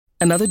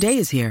Another day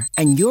is here,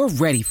 and you're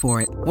ready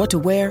for it. What to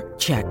wear?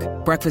 Check.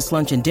 Breakfast,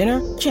 lunch, and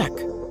dinner? Check.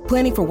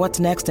 Planning for what's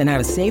next and how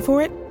to save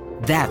for it?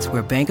 That's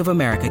where Bank of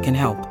America can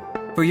help.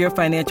 For your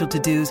financial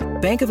to-dos,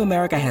 Bank of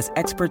America has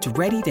experts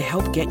ready to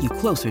help get you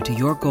closer to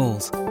your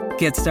goals.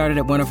 Get started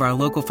at one of our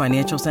local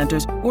financial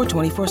centers or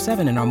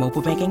 24/7 in our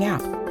mobile banking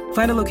app.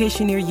 Find a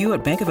location near you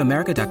at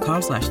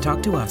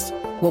bankofamerica.com/talktous.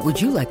 What would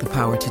you like the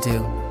power to do?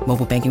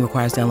 Mobile banking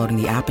requires downloading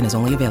the app and is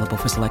only available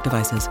for select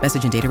devices.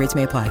 Message and data rates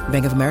may apply.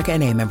 Bank of America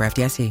NA, member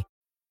FDIC.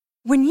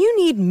 When you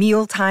need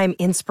mealtime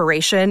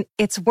inspiration,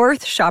 it's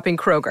worth shopping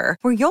Kroger,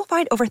 where you'll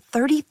find over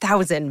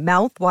 30,000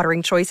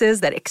 mouth-watering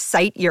choices that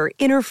excite your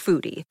inner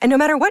foodie. And no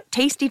matter what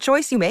tasty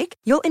choice you make,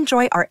 you'll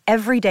enjoy our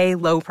everyday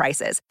low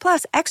prices,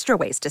 plus extra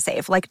ways to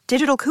save, like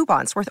digital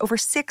coupons worth over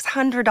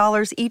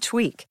 $600 each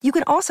week. You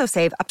can also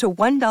save up to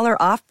 $1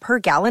 off per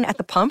gallon at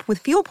the pump with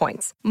fuel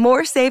points.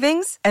 More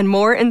savings and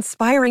more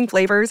inspiring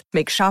flavors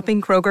make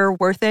shopping Kroger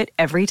worth it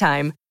every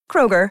time.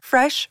 Kroger,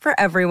 fresh for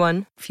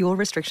everyone. Fuel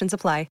restrictions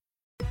apply.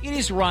 It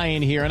is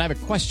Ryan here, and I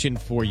have a question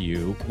for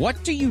you.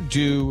 What do you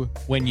do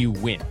when you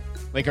win?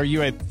 Like, are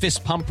you a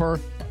fist pumper,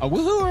 a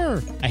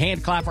woo-hooer, a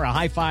hand clapper, a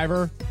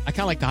high-fiver? I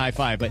kind of like the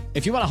high-five, but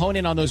if you want to hone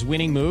in on those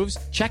winning moves,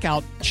 check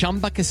out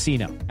Chumba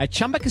Casino. At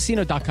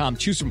ChumbaCasino.com,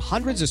 choose from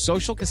hundreds of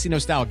social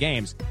casino-style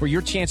games for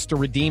your chance to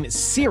redeem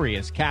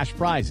serious cash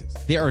prizes.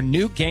 There are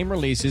new game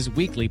releases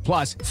weekly,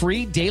 plus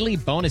free daily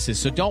bonuses,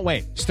 so don't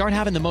wait. Start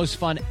having the most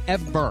fun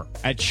ever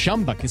at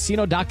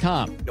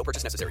ChumbaCasino.com. No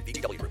purchase necessary.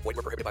 VGW Group. Void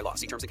where prohibited by law.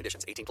 See terms and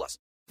conditions. 18+.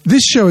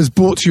 This show is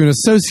brought to you in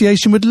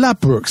association with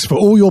Ladbrokes for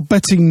all your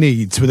betting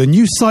needs. With a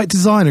new site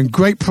design and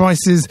great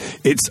prices,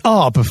 it's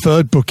our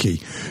preferred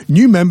bookie.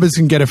 New members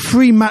can get a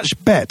free match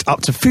bet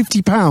up to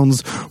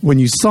 £50 when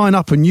you sign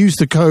up and use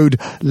the code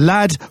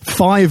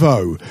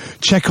LAD50.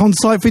 Check on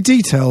site for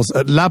details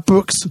at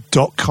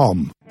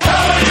ladbrokes.com.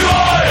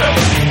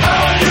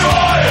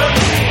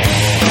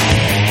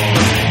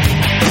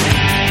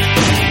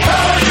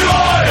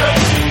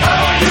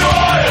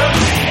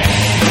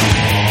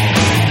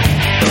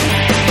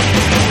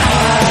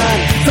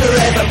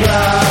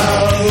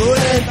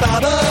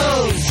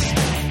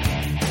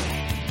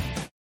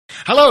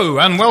 Hello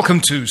and welcome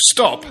to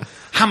Stop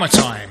Hammer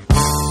Time.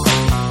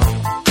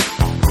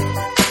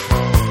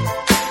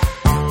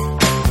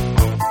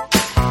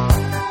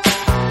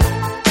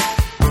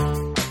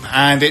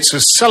 And it's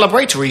a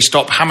celebratory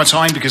Stop Hammer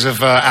Time because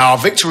of our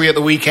victory at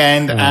the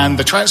weekend and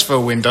the transfer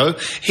window.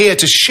 Here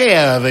to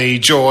share the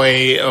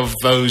joy of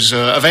those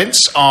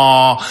events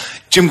are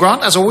Jim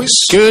Grant, as always.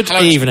 Good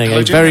evening,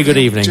 hello, a Jim. very good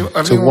evening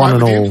to one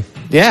and all.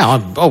 Yeah,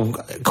 of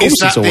course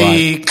it's all right.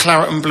 Is that the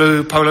claret and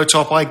blue polo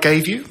top I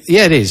gave you?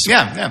 Yeah, it is.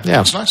 Yeah,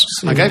 that's nice.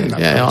 I gave him that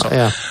polo top.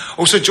 Yeah.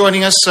 Also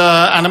joining us,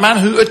 and a man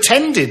who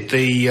attended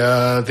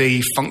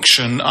the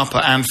function up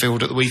at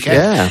Anfield at the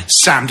weekend,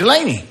 Sam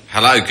Delaney.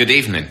 Hello, good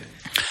evening.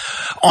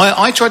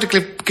 I tried to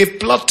give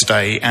blood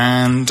today,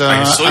 and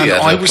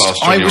I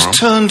was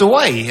turned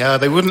away.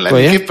 They wouldn't let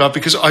me give blood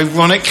because,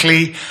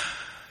 ironically,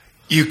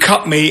 you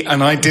cut me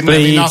and I didn't have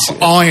enough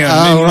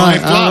iron in my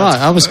blood. Right.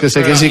 I was going to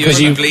say,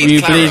 because you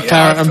bleed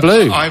claret and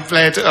blue. I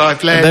bled. And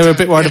they were a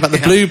bit worried about the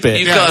blue bit.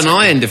 You've got an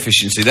iron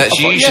deficiency. That's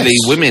usually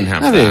women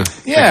have that.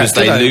 Because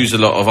they lose a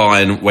lot of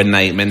iron when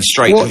they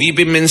menstruate. Have you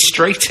been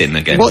menstruating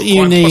again? What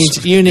you need.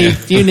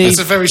 It's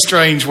a very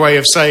strange way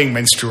of saying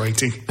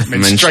menstruating.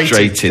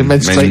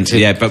 Menstruating.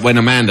 Yeah, but when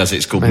a man does it,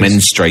 it's called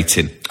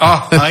menstruating.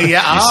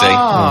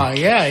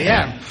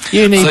 Yeah.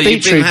 You need so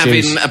beetroot you've been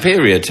juice. having a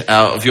period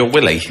out of your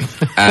willy,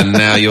 and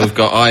now you've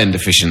got iron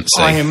deficiency.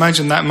 I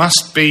imagine that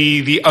must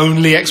be the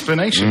only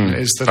explanation.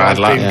 Is that bad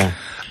luck.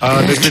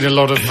 There's been a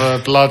lot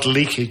of blood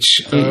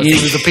leakage through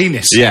the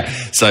penis. Yeah.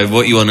 So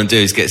what you want to do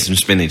is get some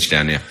spinach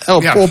down here.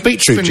 Or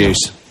beetroot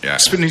juice. Yeah.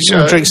 Spinach.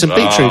 Drink some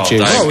beetroot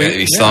juice. Don't get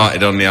me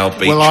started on the old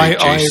beetroot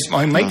juice.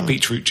 I make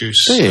beetroot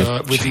juice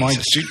with my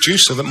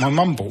juicer that my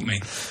mum bought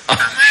me.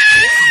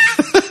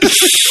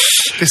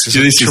 This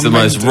is the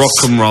most rock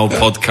and roll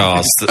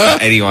podcast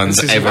that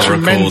anyone's ever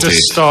recorded. Tremendous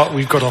start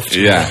we've got off to.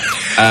 Yeah.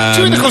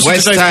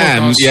 West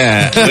Ham,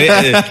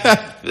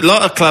 a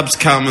lot of clubs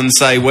come and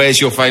say, where's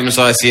your famous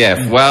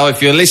ICF? Well,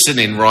 if you're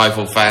listening,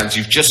 rival fans,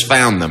 you've just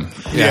found them.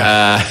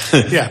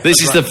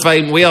 This is the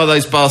fame. We are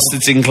those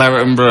bastards in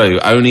claret and blue.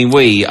 Only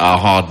we are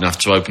hard enough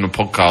to open a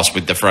podcast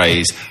with the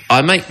phrase,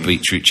 I make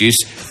beetroot juice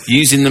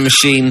using the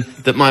machine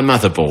that my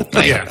mother bought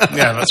me. Yeah,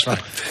 that's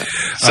right.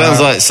 Sounds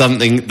like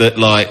something that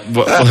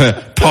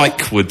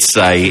Pike would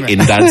say in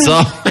Dad's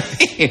Army.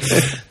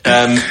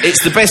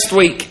 It's the best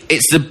week.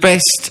 It's the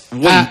best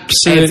week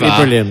Absolutely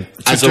ever brilliant.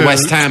 as a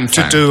West Ham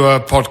fan. To do a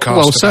podcast.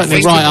 Well,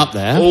 certainly right up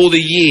there. All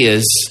the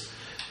years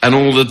and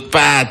all the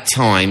bad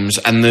times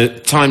and the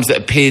times that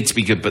appeared to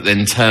be good but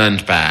then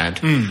turned bad,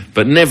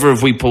 but never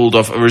have we pulled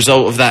off a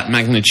result of that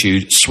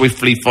magnitude,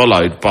 swiftly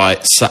followed by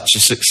such a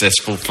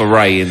successful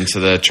foray into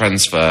the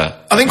transfer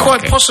I think market.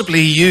 Quite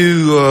possibly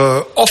you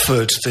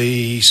offered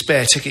the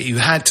spare ticket you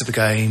had to the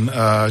game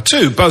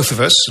to both of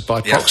us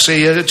by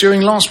proxy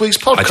during last week's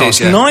podcast. I did,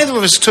 yeah. Neither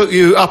of us took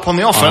you up on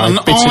the offer, and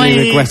I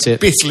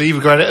bitterly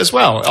regret it as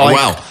well.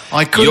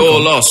 Your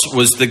loss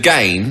was the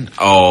gain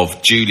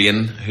of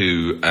Julian,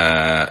 who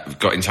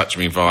got in touch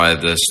with me via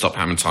the Stop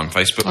Hammer Time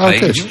Facebook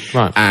page,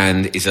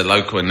 and is a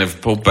local in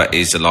Liverpool, but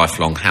is a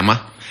lifelong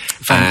Hammer.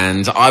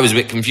 And I was a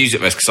bit confused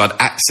at first because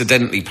I'd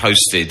accidentally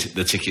posted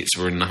the tickets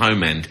were in the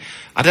home end.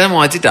 I don't know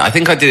why I did that. I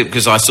think I did it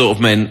because I sort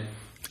of meant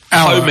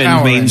home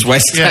end means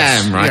West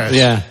Ham, right? Yes.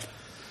 Yeah.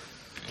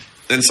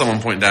 Then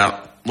someone pointed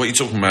out, what are you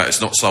talking about?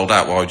 It's not sold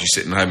out. Why would you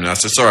sit in the home? And I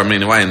said, sorry, I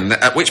mean away. And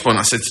at which point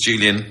I said to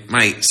Julian,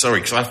 mate, sorry,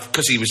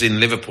 because he was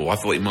in Liverpool, I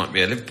thought he might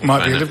be a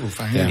Liverpool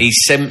fan. Yeah. He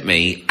sent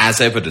me as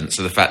evidence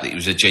of the fact that he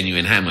was a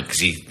genuine Hammer because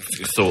he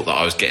thought that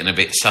I was getting a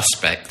bit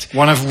suspect.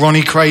 One of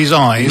Ronnie Cray's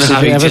eyes.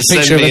 No, he have a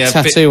picture of a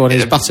tattoo on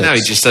his buttocks. No,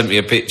 he just sent me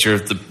a picture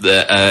of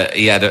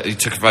he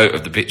took a photo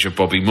of the picture of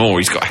Bobby Moore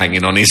he's got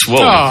hanging on his wall.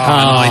 And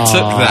I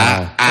took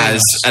that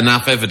as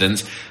enough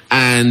evidence.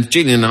 And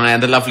Julian and I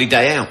had a lovely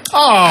day out.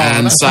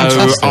 And so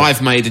fantastic.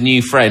 I've made a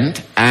new friend,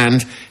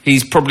 and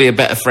he's probably a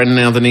better friend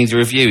now than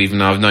either of you, even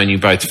though I've known you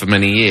both for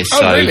many years.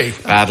 Really?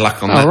 Bad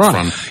luck on that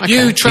front. Okay.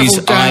 You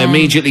travelled down... I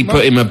immediately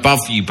put him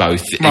above you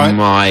both in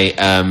my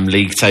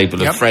league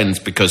table of friends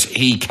because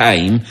he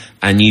came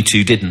and you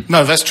two didn't.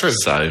 No, that's true.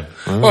 So,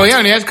 well, he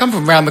only had to come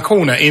from round the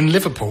corner in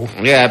Liverpool.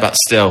 Yeah, but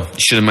still, you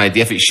should have made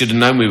the effort. You should have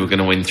known we were going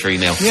to win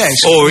 3-0.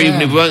 Yes. Or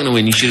even if we weren't going to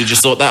win, you should have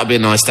just thought that would be a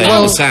nice day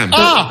out with Sam.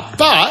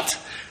 But...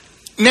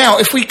 Now,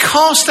 if we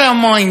cast our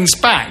minds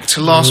back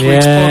to last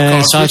week's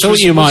podcast, I thought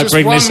you might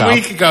bring this up. 1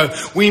 week ago,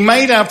 we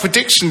made our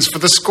predictions for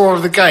the score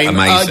of the game.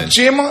 Amazing.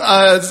 Jim,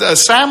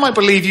 Sam, I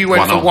believe you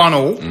went for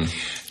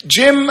 1-1.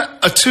 Jim,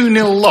 a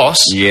 2-0 loss.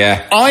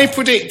 Yeah. I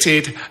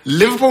predicted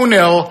Liverpool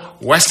 0,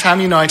 West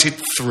Ham United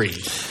 3.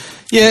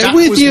 Yeah, that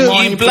with you,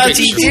 you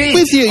bloody did.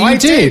 With you, you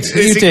did.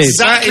 You did.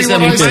 Exactly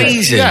that is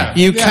amazing.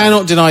 You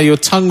cannot deny your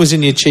tongue was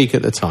in your cheek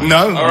at the time.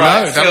 No, all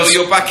right, Phil,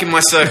 you're back in my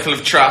circle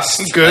of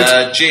trust.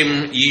 Good.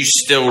 Jim, you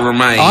still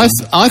remain.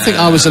 I think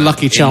I was a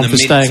lucky charm for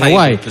staying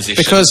away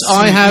because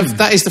I have.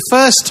 That is the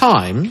first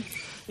time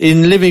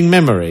in living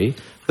memory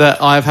that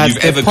I've had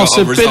the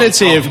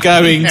possibility of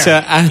going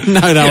to.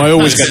 I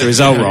always get the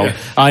result wrong.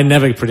 I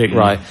never predict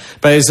right,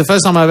 but it's the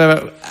first time I've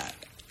ever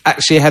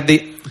actually had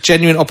the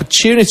genuine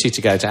opportunity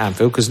to go to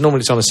Anfield, because normally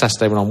it's on a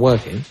Saturday when I'm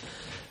working,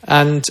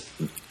 and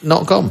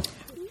not gone.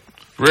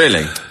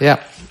 Really?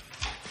 Yeah.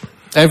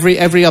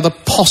 Every other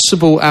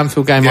possible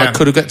Anfield game I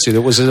could have got to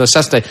that was a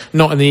Saturday,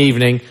 not in the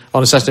evening,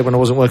 on a Saturday when I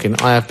wasn't working,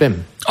 I have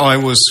been. I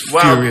was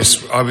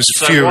furious. I was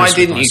furious. Why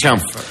didn't you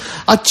come?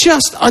 I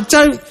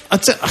don't.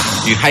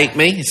 You hate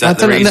me? Is that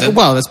the reason?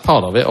 Well, that's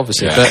part of it,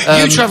 obviously. Yeah.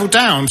 But, you travelled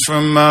down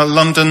from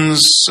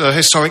London's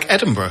historic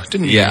Edinburgh,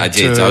 didn't you? Yeah, I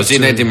did. I was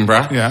in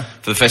Edinburgh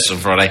for the festival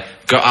on Friday.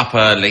 Got up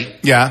early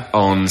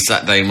on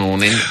Saturday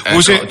morning.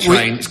 Was got a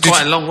train. It's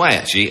quite a long way,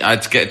 actually. I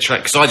had to get a train,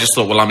 because I just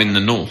thought, well, I'm in the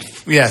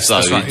north. Yes, so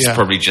that's right, it's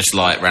probably just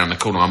like round the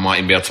corner. I might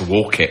even be able to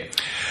walk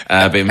it.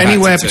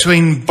 Anywhere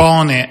between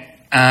Barnet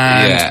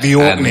and the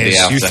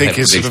Orkneys, you think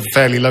is sort of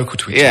fairly local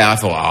to each other. Yeah, I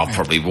thought I'll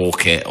probably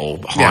walk it or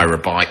hire a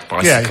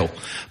bicycle.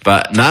 Yeah.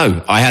 But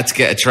no, I had to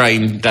get a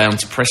train down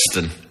to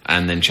Preston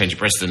and then change to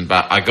Preston.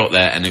 But I got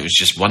there and it was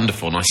just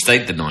wonderful, and I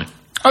stayed the night.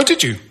 Oh,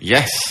 did you?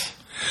 Yes.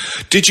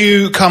 Did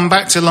you come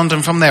back to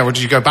London from there, or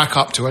did you go back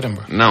up to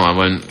Edinburgh? No, I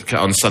went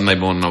on Sunday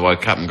morning. I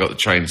woke up and got the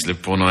train to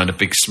Liverpool, and I had a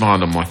big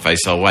smile on my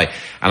face all the way.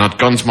 And I'd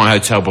gone to my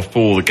hotel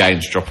before the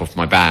game to drop off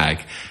my bag,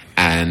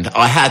 and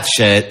I had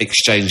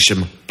exchanged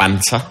some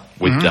banter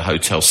with the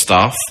hotel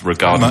staff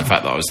regarding the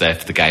fact that I was there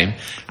for the game,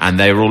 and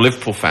they were all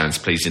Liverpool fans,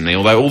 pleasingly,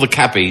 although all the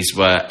cabbies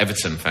were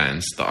Everton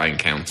fans that I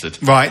encountered.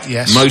 Right,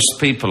 yes. Most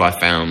people I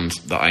found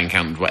that I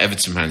encountered were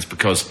Everton fans,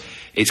 because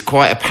it's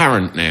quite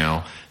apparent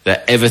now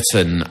that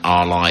Everton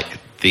are like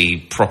the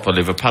proper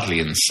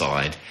Liverpudlian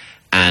side,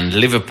 and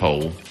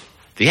Liverpool,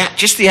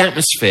 just the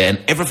atmosphere and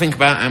everything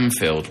about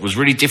Anfield was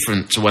really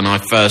different to when I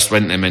first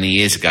went there many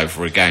years ago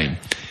for a game.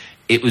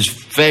 It was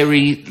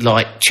very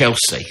like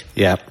Chelsea.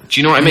 Yeah. Do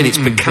you know what I mean? It's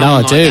become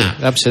I like do.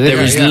 that. Absolutely.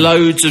 There is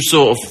loads of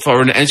sort of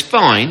foreign, and it's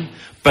fine,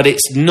 but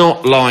it's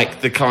not like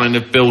the kind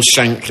of Bill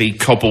Shankly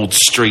cobbled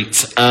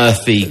streets,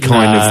 earthy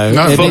kind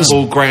of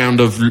football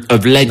ground of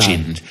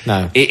legend.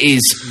 No. It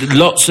is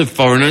lots of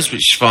foreigners,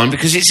 which is fine,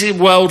 because it's a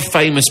world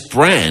famous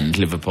brand,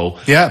 Liverpool.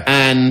 Yeah.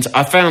 And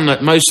I found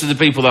that most of the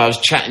people that I was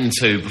chatting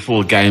to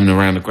before the game and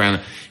around the ground,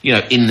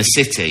 in the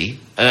city,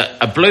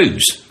 are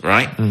Blues,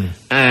 right?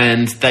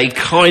 And they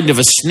kind of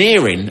are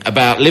sneering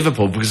about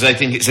Liverpool because they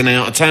think it's an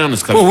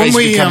out-of-towners club. Well, it's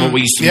basically become what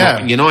we used to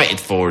mock United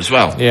for as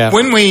well. Yeah.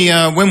 When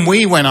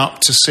we went up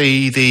to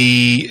see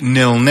the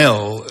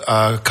 0-0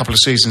 a couple of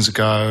seasons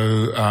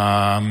ago,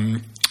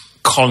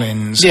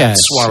 Collins and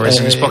Suarez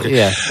in his pocket.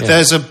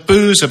 There's a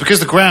boozer, because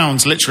the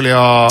grounds literally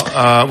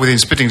are within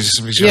spitting distance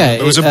of each other.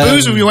 There was a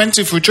boozer we went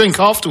to for a drink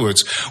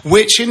afterwards,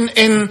 which in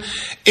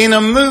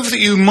a move that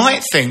you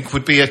might think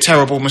would be a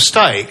terrible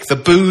mistake, the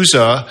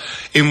boozer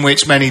in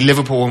which many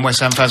Liverpool and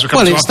West Ham fans were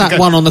coming to. Well, it's that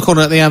one on the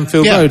corner at the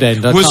Anfield Road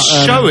end. Was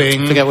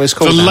showing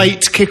the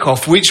late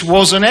kickoff, which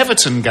was an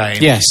Everton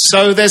game. Yes.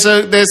 So there's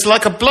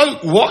like a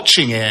bloke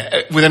watching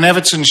it with an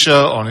Everton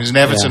shirt on, who's an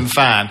Everton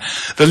fan.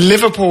 The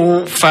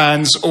Liverpool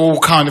fans all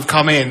kind of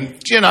come in,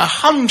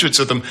 hundreds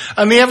of them,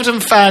 and the Everton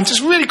fan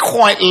just really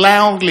quite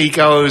loudly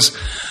goes,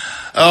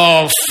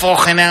 "Oh,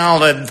 fucking hell,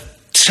 the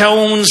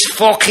tone's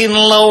fucking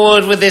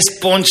lowered with this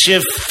bunch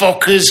of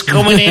fuckers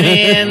coming in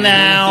here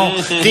now.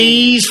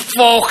 These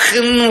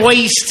fucking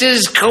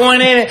wasters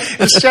coming in."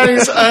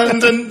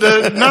 And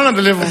none of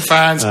the Liverpool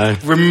fans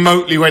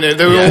remotely went in.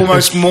 They were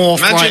almost more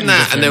frightened. Imagine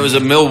that, and there was a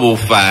Millwall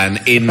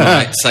fan in,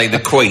 say, the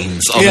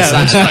Queen's on the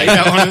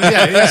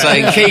Saturday,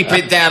 saying, "Keep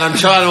it down, I'm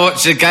trying to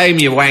watch the game,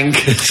 you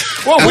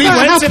wankers." Well, we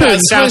went to that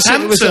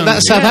Southampton. It was at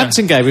that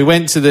Southampton game. We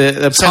went to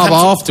the pub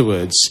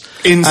afterwards.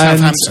 In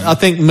Southampton. I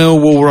think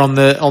Millwall were on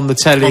the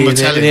telly.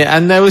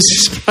 And there was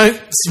this bloke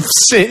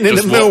sitting in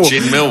the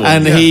Millwall.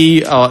 And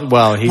he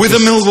with a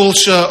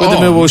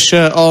Millwall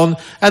shirt on.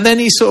 And then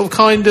he sort of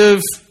kind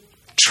of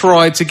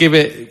tried to give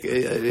it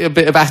a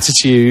bit of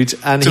attitude,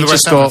 and he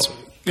just got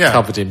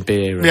covered in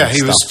beer and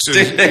he was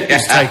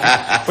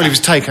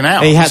taken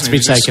out. He had to be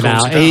taken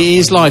out.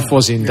 His life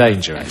was in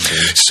danger,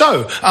 actually.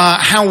 So,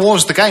 how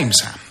was the game,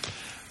 Sam?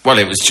 Well,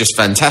 it was just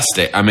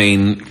fantastic. I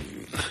mean,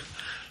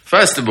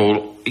 first of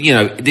all,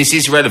 this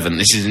is relevant.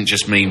 This isn't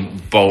just me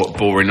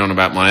boring on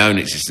about my own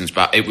existence,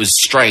 but it was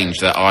strange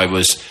that I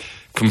was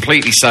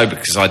completely sober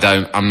because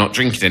I'm not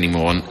drinking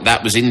anymore. And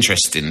that was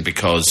interesting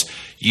because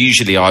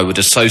usually I would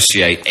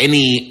associate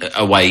any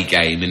away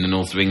game in the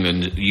north of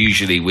England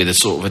usually with a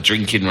sort of a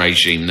drinking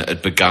regime that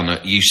had begun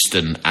at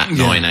Euston at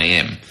 9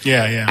 a.m.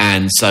 Yeah.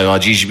 And so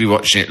I'd usually be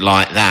watching it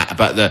like that.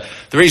 But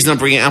the reason I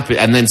bring it up,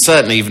 and then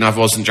certainly even if I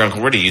wasn't drunk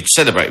already, you'd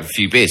celebrate with a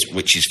few beers,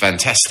 which is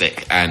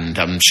fantastic, and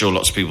I'm sure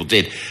lots of people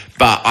did.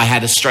 But I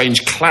had a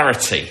strange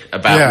clarity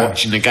about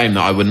watching the game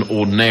that I wouldn't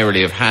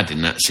ordinarily have had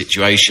in that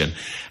situation.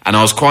 And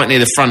I was quite near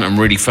the front and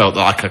really felt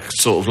like I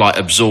sort of like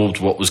absorbed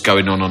what was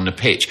going on the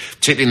pitch,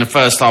 particularly in the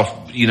first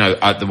half,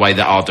 the way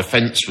that our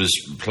defence was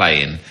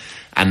playing,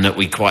 and that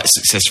we quite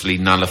successfully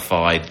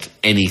nullified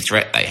any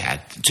threat they had.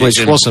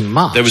 Which wasn't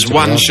much. There was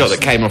one shot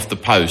that came off the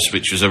post,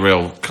 which was a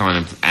real kind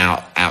of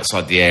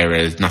outside the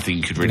area, nothing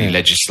you could really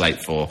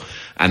legislate for.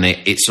 And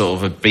it sort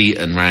of had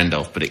beaten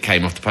Randolph, but it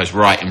came off the post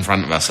right in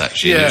front of us,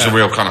 actually. It was a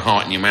real kind of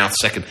heart-in-your-mouth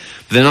second.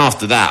 But then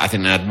after that, I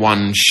think they had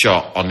one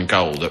shot on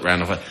goal that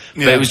Randolph had.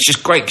 But it was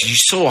just great, because you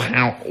saw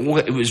how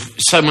it was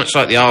so much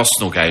like the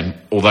Arsenal game,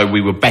 although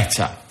we were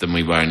better than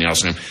we were in the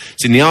Arsenal game.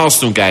 So in the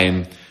Arsenal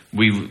game,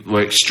 we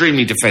were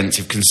extremely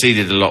defensive,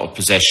 conceded a lot of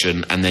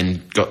possession, and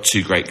then got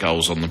 2 great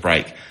goals on the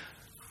break.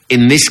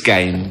 In this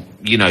game,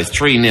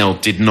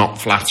 3-0 did not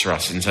flatter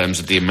us in terms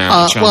of the amount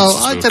of chances. Well,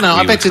 I don't know.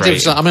 I beg to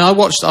differ. I mean, I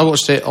watched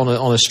it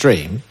on a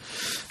stream,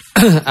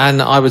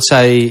 and I would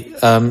say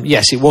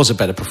yes, it was a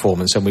better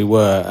performance, and we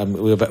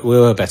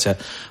were better.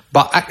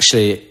 But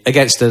actually,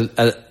 against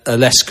a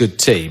less good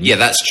team. Yeah,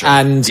 that's true.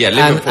 And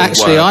Liverpool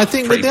actually, I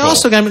think with the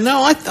Arsenal game,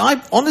 I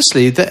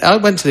honestly, I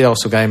went to the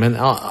Arsenal game, and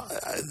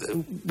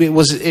it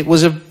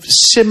was a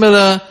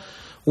similar,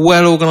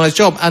 well-organised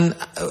job, and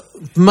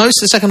most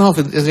of the second half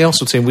of the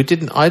Arsenal team,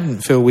 I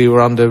didn't feel we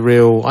were under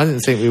real. I didn't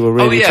think we were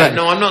really. I'm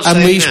not saying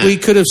that. And we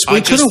could have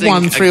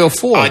won 3 or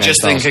 4. I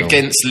just think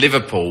against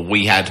Liverpool,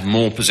 we had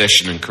more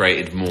possession and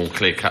created more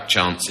clear-cut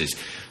chances,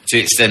 to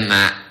the extent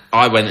that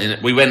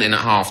we went in at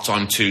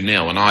half-time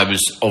 2-0, and I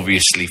was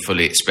obviously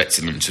fully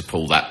expecting them to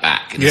pull that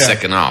back in the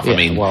second half. Yeah, I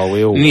mean,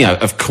 we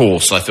all of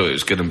course, I thought it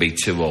was going to be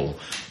 2-2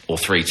 or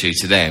 3-2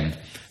 to them,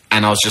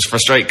 and I was just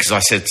frustrated because I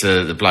said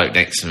to the bloke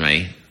next to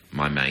me,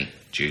 my mate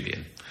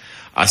Julian,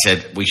 I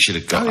said we should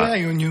have got.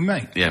 Your new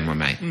mate. Yeah, my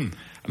mate. And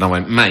I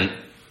went, mate,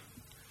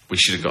 we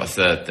should have got a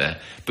third there,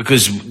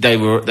 because they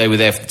were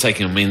there for the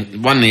taking. I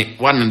mean, one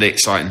of the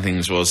exciting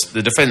things was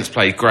the defence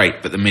played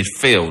great, but the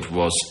midfield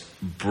was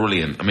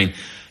brilliant. I mean,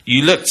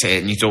 you looked at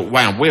it and you thought,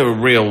 wow, we're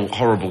a real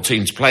horrible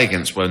team to play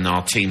against when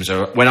our players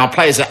are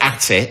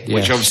at it,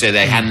 which obviously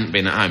they hadn't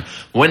been at home.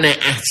 When they're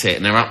at it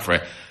and they're up for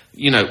it.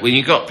 When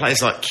you got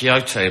players like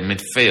Kyoto in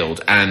midfield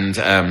and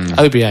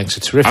Obiang's a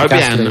terrific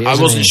athlete, I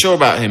wasn't sure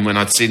about him when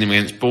I'd seen him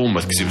against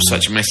Bournemouth because it was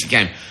such a messy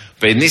game.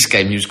 But in this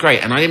game, he was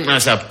great, and I didn't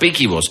realise how big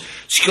he was.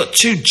 So you got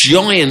 2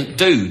 giant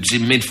dudes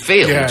in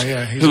midfield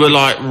who are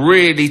like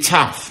really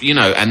tough,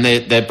 and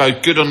they're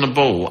both good on the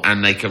ball,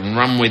 and they can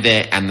run with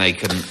it, and they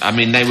can. I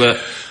mean, they were.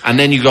 And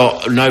then you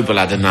got Noble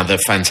had another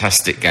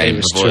fantastic game.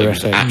 It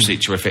was absolutely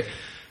terrific.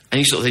 And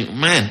you sort of think,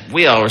 man,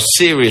 we are a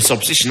serious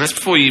opposition. That's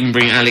before you even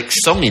bring Alex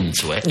Song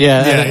into it.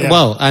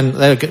 Well, and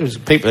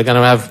people are going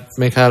to have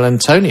Michail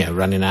Antonio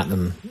running at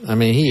them. I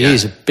mean, he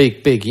is a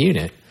big, big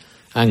unit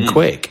and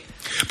quick.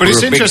 But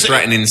it's interesting.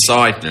 Big threat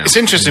inside now. It's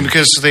interesting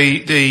because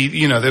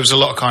there was a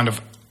lot of kind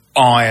of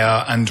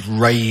ire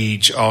and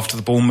rage after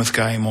the Bournemouth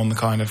game on the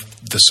kind of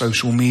the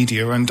social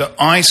media, and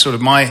I sort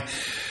of my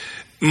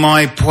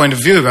point of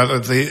view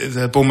about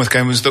the Bournemouth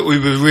game was that we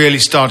were really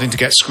starting to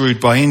get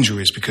screwed by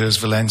injuries because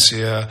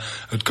Valencia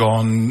had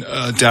gone,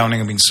 Downing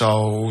had been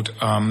sold,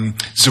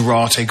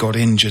 Zarate got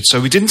injured,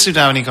 so we didn't seem to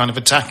have any kind of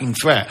attacking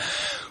threat.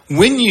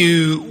 When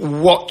you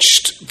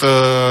watched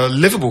the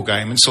Liverpool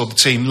game and saw the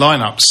team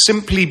lineup,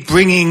 simply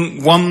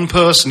bringing one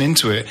person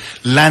into it,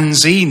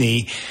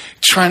 Lanzini,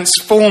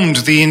 transformed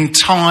the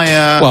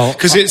entire...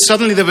 Because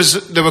suddenly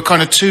there were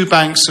kind of two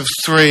banks of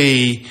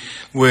three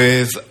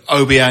with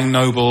Obiang,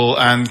 Noble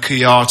and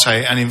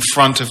Kouyaté, and in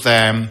front of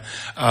them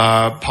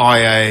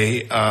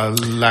Payet,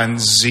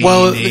 Lanzini...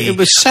 Well, it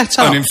was set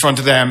up... And in front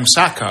of them,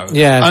 Sakho.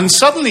 Yeah. And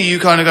suddenly you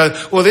kind of go,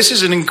 well, this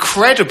is an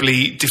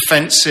incredibly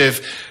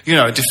defensively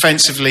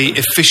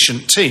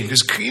efficient team.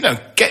 Because,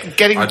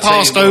 getting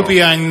past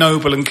Obiang,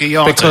 Noble and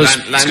Kouyaté... Because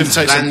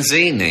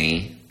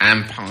Lanzini...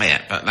 and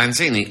Payet, but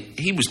Lanzini,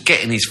 he was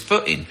getting his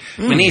foot in.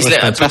 When he's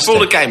before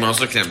the game, I was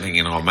looking at him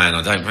thinking, oh man,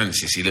 I don't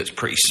fancy this. He looks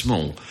pretty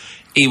small.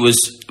 He was,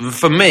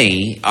 for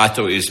me, I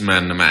thought he was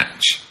man of the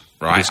match.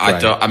 Right,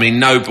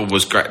 Noble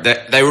was great.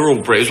 They were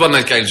all great. It was one of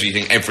those games where you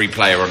think every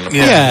player on the pitch.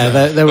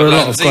 Yeah, there were a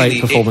lot of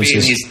great performances. It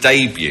being his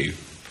debut.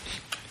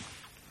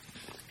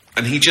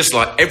 And he just,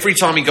 every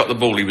time he got the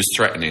ball, he was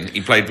threatening.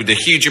 He played with a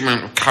huge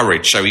amount of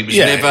courage, so he was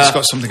never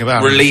got something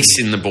about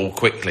releasing the ball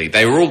quickly.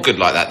 They were all good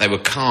like that. They were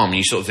calm.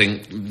 You sort of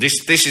think,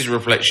 this is a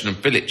reflection of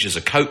Bilic as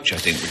a coach, I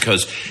think,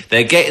 because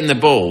they're getting the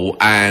ball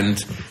and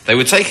they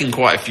were taking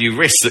quite a few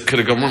risks that could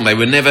have gone wrong. They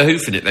were never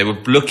hoofing it. They were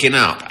looking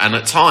up, and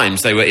at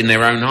times they were in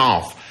their own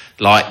half,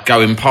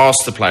 going past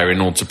the player in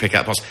order to pick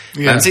out the pass.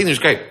 Yeah. Lanzini was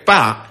great,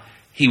 but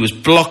he was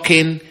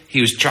blocking... He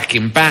was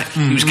tracking back.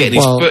 He was getting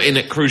his foot in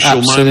at crucial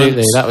moments.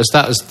 Absolutely,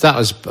 that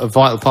was a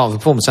vital part of the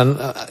performance. And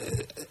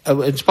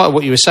in spite of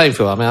what you were saying,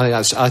 Phil,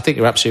 I think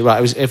you're absolutely right.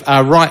 It was if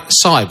our right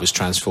side was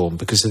transformed,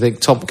 because I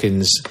think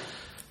Tompkins,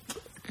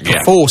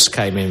 force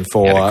came in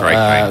for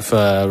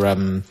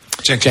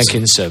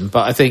Jenkinson.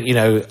 But I think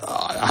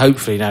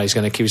hopefully now he's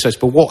going to keep his place.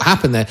 But what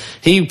happened there?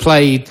 He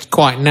played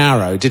quite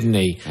narrow, didn't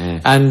he?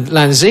 And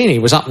Lanzini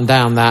was up and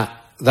down that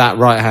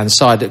right-hand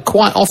side,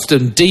 quite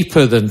often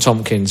deeper than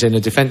Tompkins in a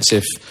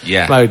defensive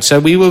mode. So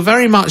we were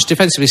very much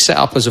defensively set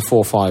up as a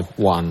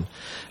 4-5-1.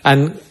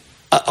 And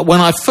when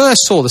I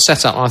first saw the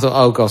setup, I thought,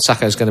 oh, God,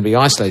 Sakho's going to be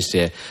isolated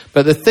here.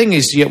 But the thing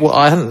is, what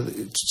I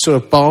hadn't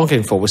sort of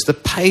bargained for was the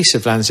pace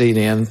of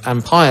Lanzini and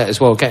Payet as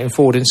well, getting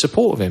forward in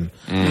support of him.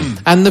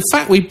 And the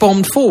fact we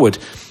bombed forward...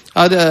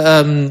 I had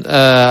a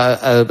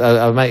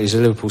mate who's a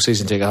Liverpool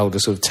season ticket holder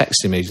sort of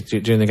texted me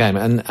during the game,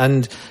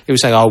 and he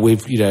was saying, "Oh,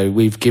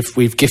 we've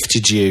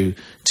gifted you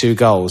 2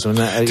 goals." And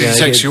did he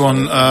text you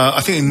on?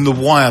 I think in The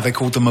Wire they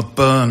called them a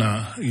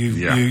burner.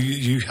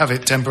 You have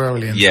it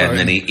temporarily. And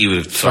then he would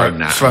have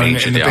thrown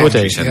it in the bin. Would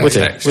he? Is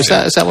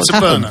that what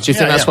happened? Do you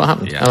think that's what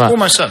happened? Yeah. Right.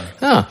 Almost certainly.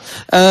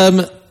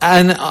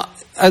 And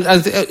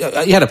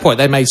you had a point.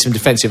 They made some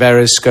defensive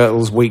errors,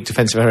 Skirtle's weak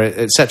defensive error,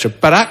 etc.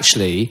 But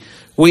actually,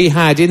 we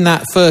had, in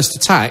that first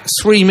attack,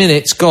 3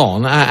 minutes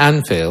gone at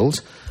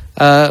Anfield,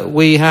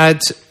 we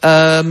had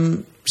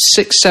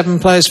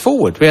 6-7 players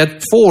forward. We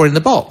had 4 in the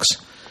box.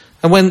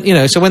 And when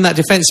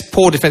that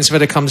poor defensive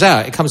header comes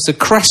out, it comes to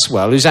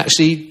Cresswell, who's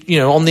actually,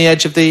 on the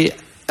edge of the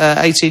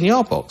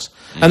 18-yard box.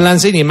 And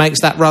Lanzini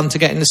makes that run to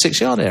get in the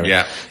 6-yard area.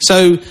 Yeah.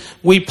 So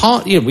we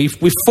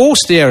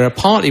forced the error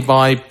partly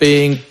by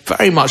being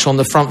very much on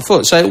the front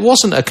foot. So it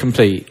wasn't a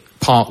complete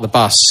park the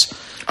bus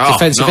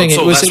defensive thing.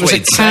 It was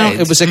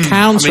a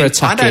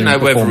counter-attacking. I don't know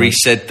whether he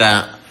said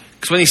that,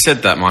 because when he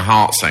said that, my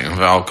heart sank.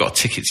 I've got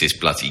a ticket to this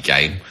bloody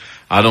game.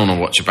 I don't want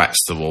to watch your backs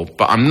to the wall.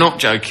 But I'm not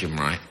joking,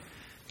 right?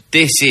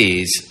 This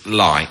is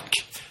like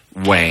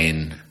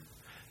when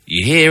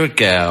you hear a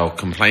girl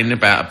complaining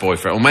about a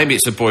boyfriend, or maybe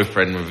it's a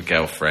boyfriend with a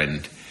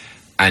girlfriend,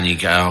 and you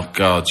go, oh,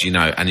 God,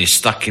 and you're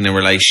stuck in a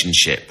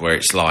relationship where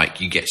it's like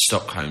you get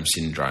Stockholm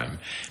Syndrome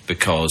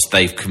because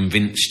they've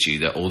convinced you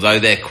that although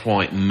they're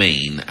quite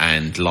mean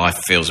and life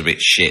feels a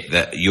bit shit,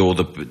 that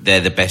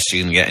they're the best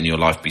you can get and your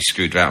life be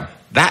screwed around.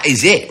 That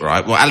is it,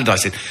 right? What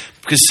Allardyce said.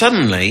 Because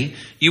suddenly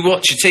you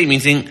watch your team and you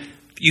think,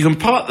 you can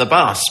park the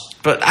bus,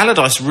 but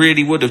Allardyce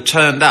really would have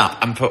turned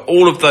up and put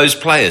all of those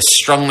players,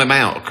 strung them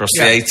out across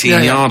the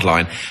 18-yard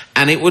line.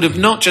 And it would have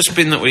not just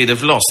been that we'd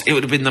have lost, it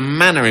would have been the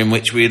manner in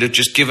which we'd have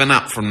just given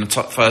up from the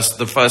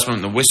first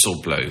moment the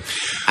whistle blew.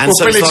 And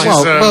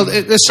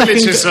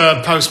Bilic's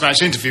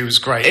post-match interview was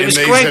great. It was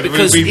great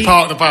because we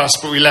parked the bus,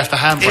 but we left the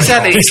handbrake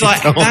Exactly. on. It's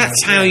like,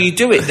 that's how you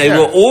do it. They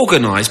were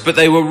organised, but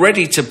they were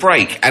ready to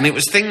break. And it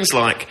was things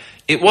like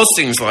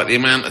the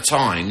amount of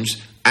times...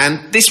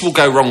 And this will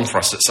go wrong for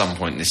us at some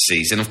point this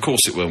season. Of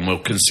course it will, and we'll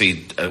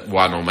concede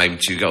 1 or maybe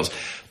 2 goals.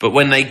 But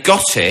when they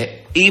got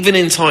it, even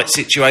in tight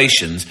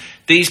situations,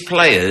 these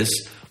players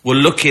were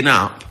looking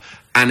up,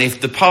 and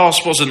if the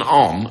pass wasn't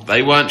on,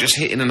 they weren't just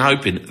hitting and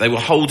hoping. They were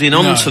holding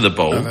on to the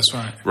ball. No, that's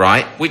right.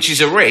 Right? Which is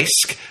a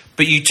risk,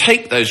 But you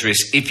take those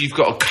risks if you've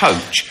got a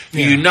coach who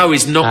you know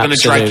is not going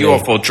to drag you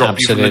off or drop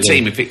you from the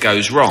team if it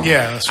goes wrong.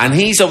 Yeah, that's right. And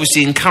he's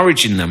obviously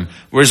encouraging them.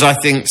 Whereas I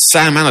think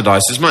Sam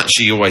Allardyce, as much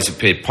as he always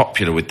appeared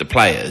popular with the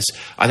players,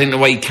 I think the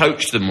way he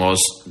coached them was,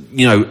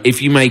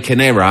 if you make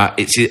an error,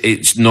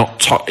 it's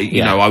not,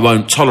 I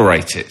won't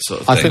tolerate it, sort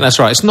of thing. I think that's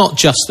right. It's not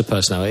just the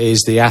personnel, it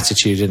is the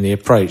attitude and the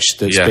approach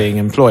that's being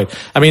employed.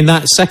 I mean,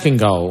 that second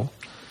goal,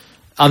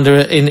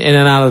 in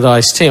an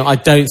Allardyce team, I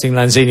don't think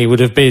Lanzini would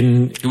have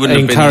been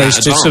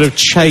encouraged to sort of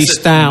chase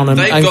down and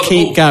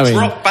keep going.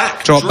 Drop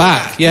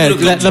back. Yeah,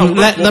 let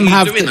them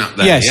have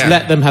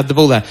the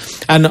ball there.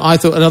 And I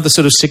thought another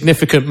sort of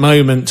significant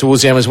moment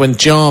towards the end was when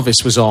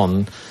Jarvis was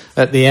on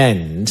at the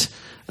end.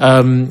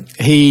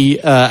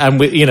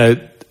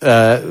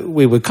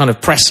 We were kind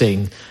of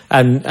pressing,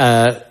 and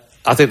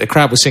I think the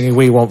crowd was singing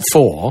 "We Want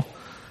 4."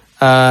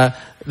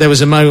 There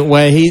was a moment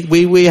where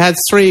we had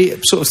three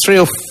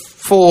or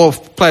four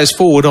players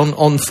forward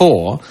on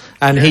 4,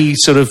 and he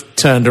sort of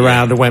turned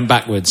around and went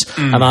backwards.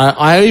 And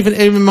I even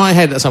in my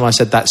head at the time I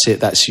said, "That's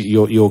it. That's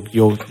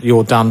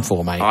you're done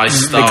for, mate." I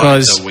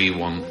started the "We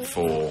Want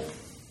 4"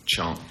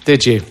 chant.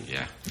 Did you?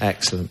 Yeah.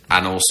 Excellent.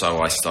 And also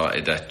I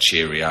started a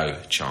cheerio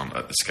chant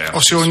at the Scouts.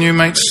 What's your new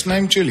mate's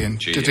name? Julian.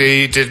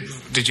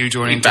 Did you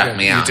join in? He backed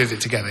me up. You did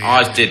it together.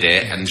 I did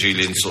it, and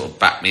Julian sort of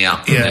backed me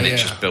up, and then it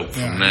just built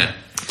from there.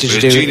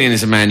 Julian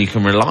is a man you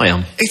can rely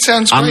on. It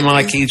sounds great.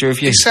 Unlike either of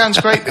you. It sounds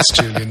great, this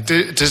Julian.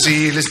 Does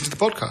he listen to the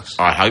podcast?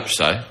 I hope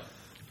so.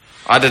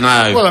 I don't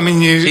know. Well, I mean,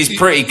 he's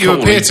pretty cool.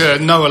 You appear to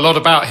know a lot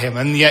about him,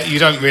 and yet you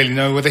don't really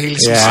know whether he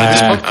listens to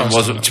this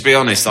podcast. To be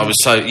honest,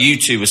 you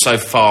two were so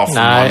far from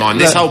my mind.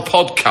 This whole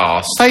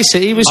podcast. Face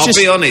it, I'll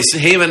be honest,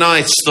 him and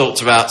I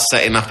talked about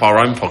setting up our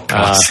own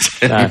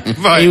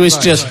podcast. He was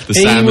just the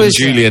Sam and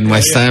Julian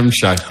West Ham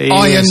show.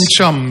 Iron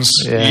Chums.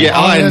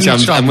 Iron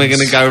Chums, and we're going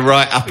to go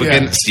right up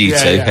against you two,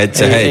 head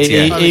to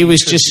head. He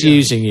was just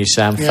using you,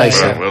 Sam. Face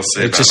it. We'll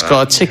see. He just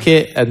got a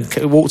ticket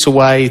and walked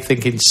away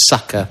thinking,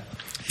 sucker.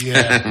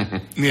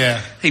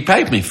 Yeah. He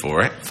paid me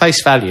for it.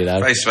 Face value,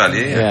 though. Face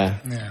value, yeah.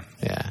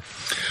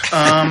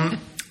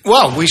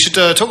 Well, we should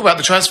talk about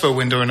the transfer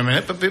window in a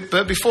minute, but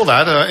before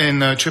that, in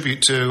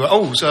tribute to...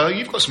 so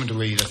you've got something to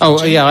read.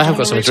 I have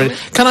got something to read.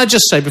 Can I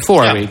just say,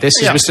 before I read this,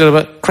 we're still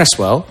about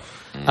Cresswell,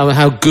 and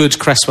how good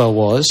Cresswell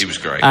was. He was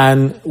great.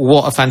 And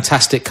what a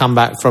fantastic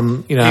comeback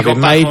from, having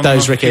made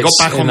those wickets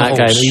in that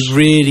game. He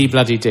really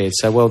bloody did.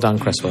 So well done,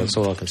 Cresswell. That's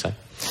all I can say.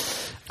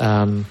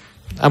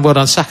 And well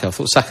done, Saka. I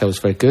thought Saka was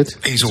very good.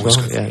 He's always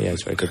good. Yeah,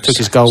 he's very good. Took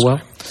his goal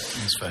well.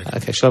 He's very good.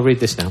 Okay, shall I read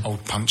this now?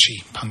 Old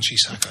punchy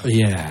Saka.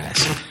 Yes.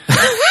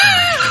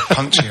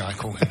 Punchy, I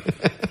call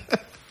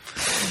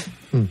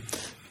him.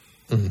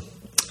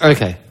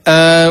 Okay.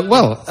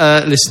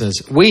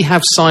 Listeners, we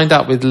have signed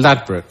up with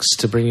Ladbrokes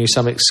to bring you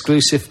some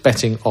exclusive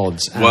betting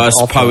odds. And worst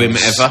poem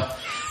ever.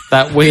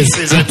 This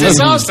is a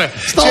disaster.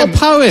 It's not a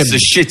poem. It's the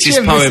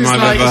shittest poem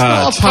I've ever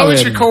heard.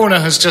 Poetry Corner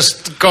has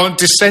just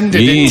descended.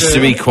 You used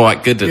to be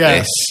quite good at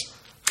this.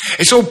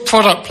 It's all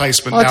product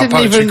placement now,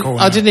 Poetry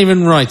Corner. I didn't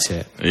even write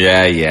it.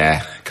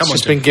 Yeah. Come on,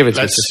 it's been given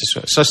to us.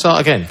 So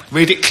start again.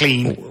 Read it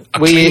clean.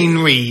 Clean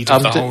read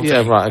of the whole thing.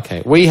 Yeah, right,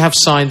 okay. We have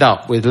signed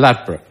up with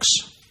Ladbrokes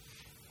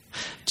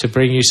to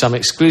bring you some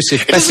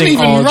exclusive betting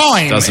odds.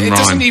 It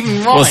doesn't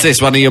even rhyme. What's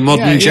this, one of your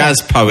modern jazz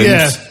poems?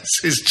 Yeah,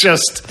 it's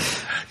just...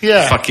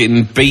 Yeah.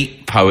 Fucking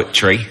beat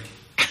poetry.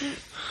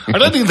 I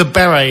don't think the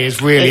beret is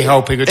really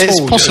helping at all.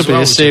 It's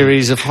possibly a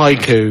series of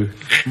haiku.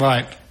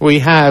 Right. We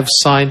have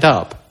signed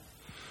up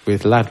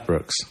with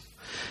Ladbrokes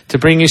to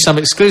bring you some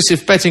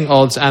exclusive betting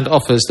odds and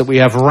offers that we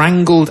have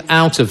wrangled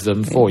out of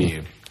them for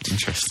you.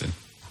 Interesting.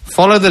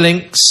 Follow the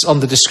links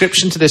on the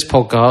description to this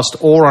podcast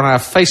or on our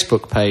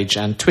Facebook page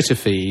and Twitter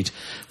feed.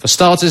 For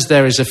starters,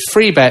 there is a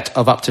free bet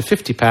of up to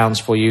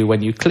 £50 for you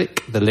when you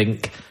click the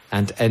link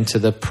and enter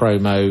the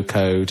promo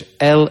code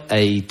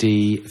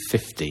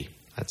LAD50.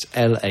 That's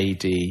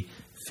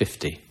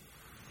LAD50.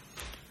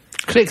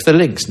 Click the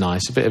link's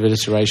nice, a bit of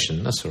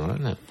alliteration. That's all right,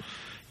 isn't it?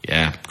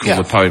 Yeah, call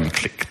the poem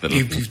Click the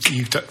Link.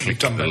 You've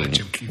done better,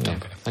 Jim. You've done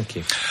better. Thank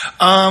you.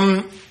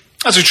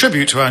 As a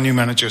tribute to our new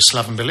manager,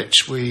 Slaven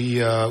Bilic,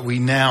 we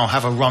now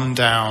have a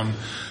rundown...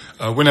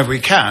 whenever we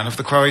can, of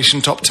the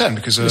Croatian top 10,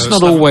 because it's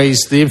not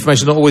always the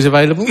information not always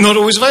available. Not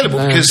always available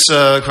because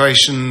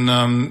Croatian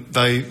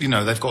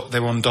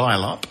they're on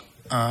dial-up.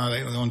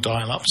 They're on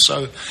dial-up.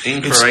 So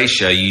in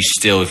Croatia, you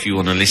still, if you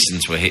want to listen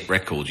to a hit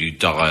record, you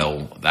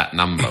dial that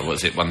number.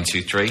 Was it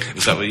 123?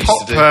 Was that what you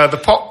used to do? The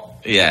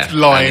pop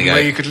line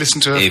where you could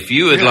listen to. If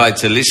you would like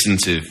to listen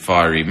to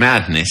Fiery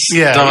Madness,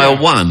 dial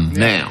 1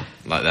 now,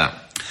 like that.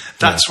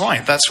 That's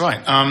right.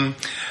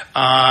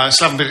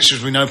 Slaven Bilic,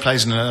 as we know,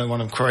 plays in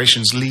one of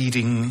Croatian's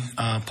leading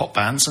pop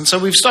bands, and so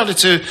we've started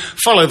to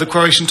follow the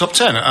Croatian top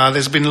 10.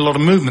 There's been a lot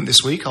of movement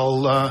this week.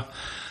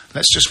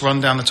 Let's just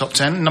run down the top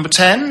 10. Number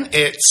 10,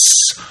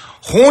 it's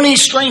 "Horny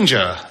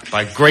Stranger"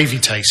 by Gravy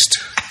Taste.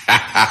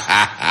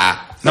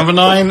 Number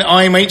 9,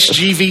 "I'm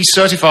HGV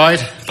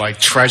Certified" by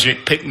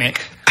Tragic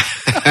Picnic.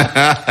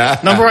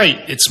 Number 8,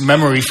 it's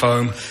 "Memory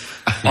Foam",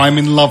 "I'm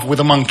in Love with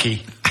a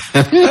Monkey"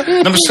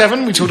 Number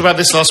 7, we talked about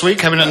this last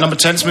week. Having at number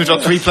 10, it's moved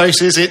up 3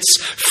 places. It's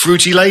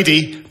Fruity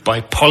Lady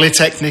by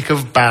Polytechnic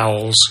of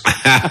Bowels.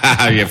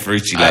 Yeah,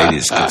 Fruity Lady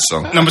is a good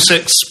song. Number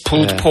 6,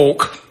 Pulled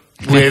Pork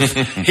with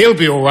He'll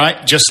Be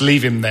Alright, Just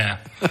Leave Him There.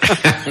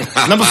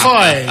 Number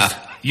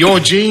 5, Your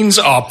Jeans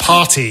Are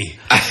Party.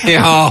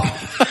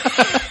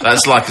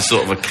 That's like a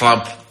sort of a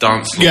club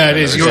dance. Yeah, it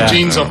is. Your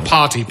Jeans Are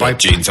Party. Your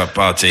Jeans Are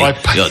Party.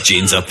 Your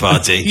Jeans Are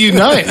Party. You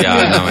know it. Yeah,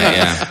 I know it,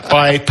 yeah.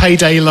 By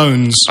Payday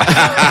Loans.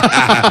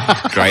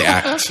 Great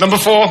act. Number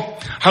 4,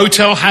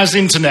 Hotel Has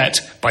Internet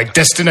by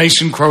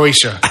Destination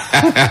Croatia.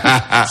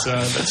 So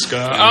let's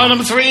go.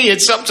 Number 3,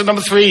 it's up to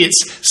number 3.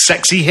 It's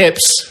Sexy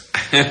Hips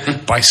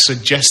by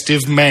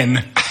Suggestive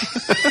Men.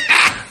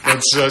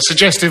 That's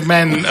Suggestive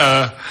Men,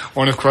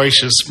 one of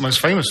Croatia's most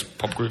famous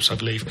pop groups, I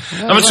believe.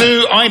 Number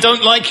 2, I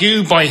Don't Like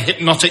You by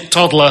Hypnotic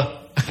Toddler.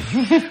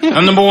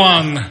 And number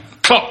 1,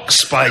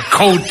 Clocks by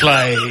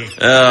Coldplay.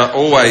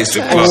 Always the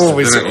clocks.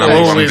 Always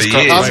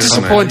I'm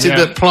disappointed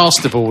that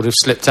Plasterboard have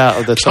slipped out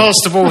of the top.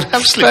 Plasterboard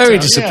have slipped Very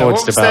out.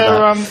 disappointed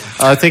about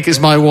that. I think it's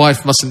My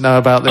Wife Mustn't Know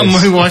About This.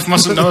 My Wife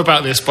Mustn't Know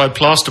About This by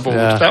Plasterboard.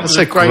 Yeah, that was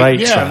a great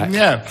track.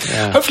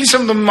 Yeah. Hopefully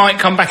some of them might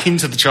come back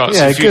into the charts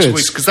in future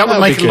weeks, because that would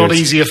make it a lot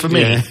easier for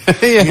me.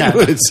 Yeah, it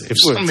would.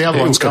 Some of the other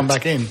ones come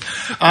back in.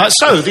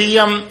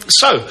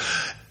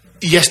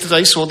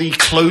 Yesterday saw the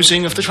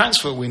closing of the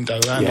transfer window,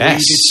 and we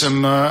did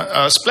some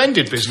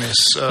splendid business.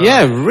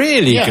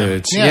 Really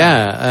good.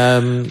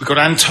 We've got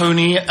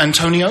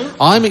Antonio.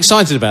 I'm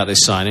excited about this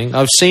signing.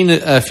 I've seen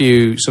a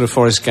few sort of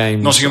Forest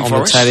games Nottingham on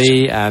Forest. the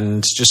telly,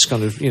 and just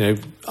kind of,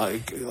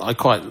 I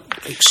quite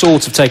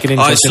sort of take an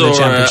interest in the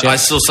Championship. I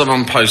saw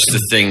someone post a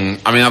thing.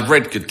 I mean, I've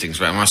read good things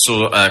about him. I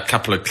saw a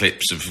couple of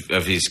clips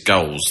of his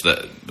goals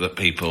that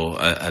people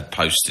had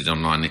posted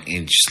online.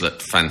 It just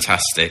looked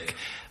fantastic.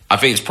 I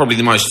think it's probably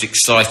the most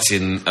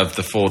exciting of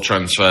the 4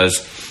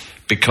 transfers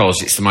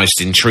because it's the most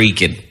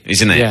intriguing,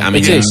 isn't it? Yeah, I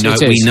mean,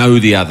 we know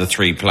the other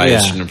 3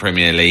 players from the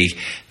Premier League.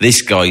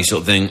 This guy, you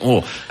sort of think,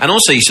 and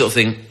also you sort of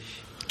think,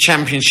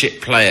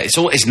 Championship player.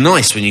 It's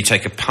nice when you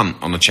take a punt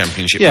on a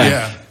Championship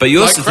player, but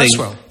you also think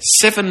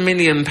 £7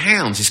 million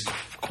is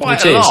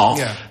quite a lot,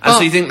 and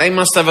so you think they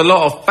must have a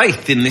lot of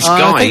faith in this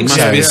guy. He must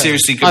be a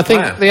seriously good player.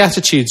 I think the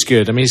attitude's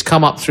good. I mean, he's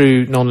come up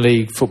through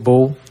non-league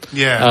football.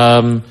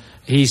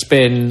 He's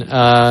been.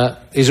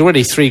 He's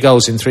already 3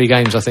 goals in 3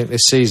 games, I think,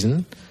 this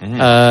season.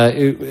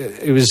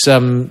 It was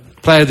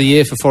Player of the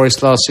Year for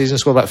Forest last season.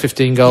 Scored about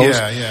 15 goals.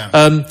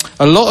 A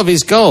lot of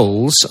his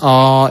goals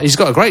are. He's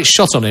got a great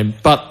shot on him,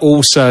 but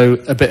also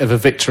a bit of a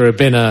Victor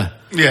Obinna.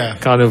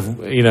 Kind of,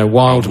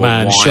 wild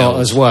man shot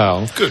as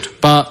well. Good.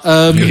 But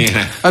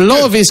a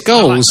lot of his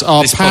goals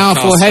are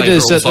powerful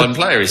headers. All-time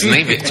player, isn't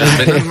he, Victor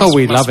Obinna?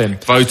 We love him.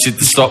 Voted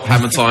the Stop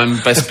Hammer Time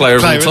best player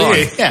of all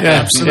time.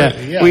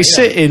 Absolutely. We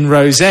sit in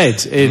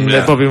Rosette in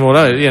Bobby Moore,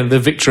 the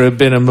Victor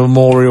Obinna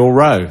Memorial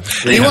Row.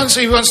 He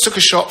once took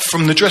a shot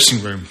from the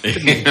dressing room.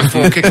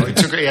 Before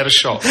kickoff, he had a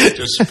shot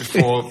just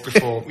before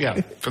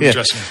from the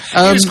dressing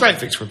room. He was great,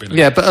 Victor Obinna.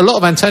 Yeah, but a lot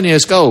of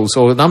Antonio's goals,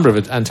 or a number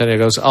of Antonio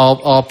goals,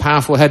 are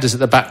powerful headers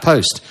at the back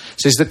post.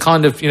 So it's the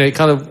kind of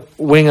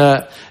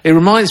winger. It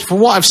reminds, from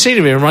what I've seen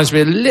of him, it reminds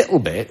me a little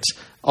bit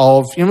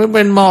of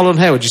when Marlon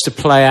Harewood used to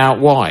play out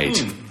wide.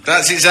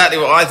 That's exactly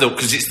what I thought,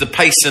 because it's the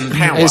pace and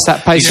power. It's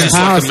that pace and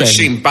power like a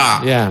machine,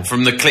 but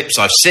from the clips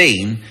I've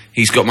seen,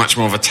 he's got much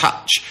more of a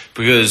touch,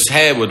 because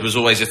Harewood was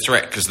always a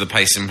threat because of the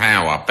pace and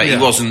power, but he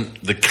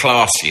wasn't the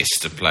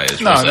classiest of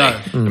players, was he?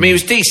 I mean, he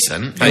was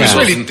decent, but he was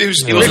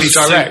really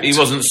direct. He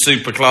wasn't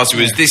super classy.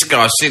 It was this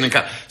guy, I've seen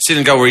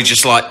a goal where he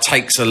just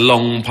takes a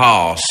long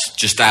pass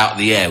just out of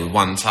the air with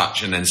one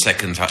touch and then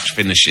second touch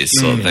finishes,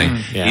 sort of thing.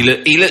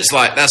 He looks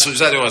like, that's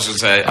exactly what I was going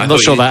to say. I'm not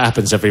sure that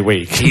happens every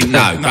week.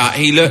 But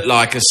he looked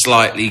like a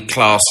slightly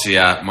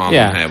classier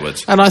Marlon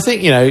Harewood. And I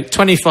think,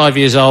 25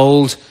 years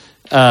old,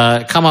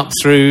 come up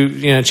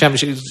through,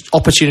 Championship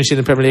opportunity in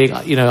the Premier League,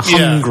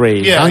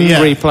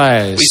 hungry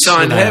players. We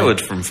signed Harewood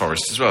from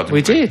Forest as well, didn't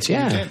we?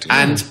 Did.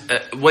 And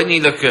when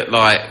you look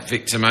at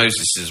Victor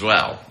Moses as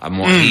well and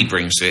what he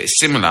brings to it, it's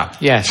similar.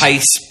 Yes.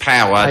 Pace,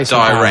 power,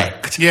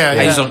 direct.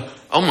 Yeah.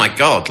 Oh my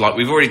God,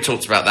 we've already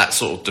talked about that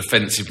sort of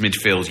defensive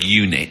midfield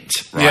unit,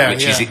 right,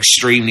 which is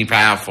extremely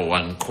powerful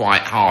and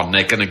quite hard. And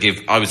they're going to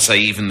give, I would say,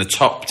 even the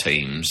top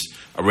teams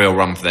a real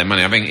run for their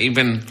money. I think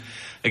even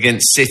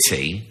against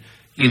City,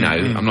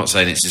 I'm not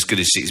saying it's as good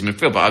as City's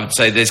midfield, but I would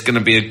say there's going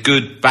to be a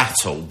good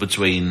battle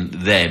between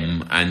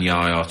them and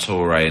Yaya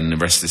Toure and the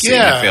rest of the City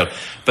midfield.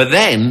 But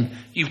then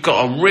you've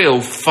got a real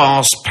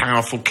fast,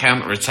 powerful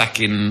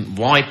counter-attacking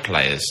wide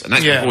players. And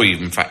that's before you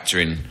even factor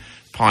in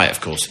Payet,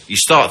 of course. You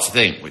start to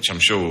think, which I'm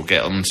sure we'll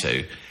get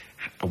onto,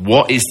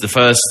 what is the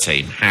first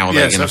team? How are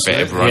they going to fit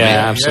everyone in?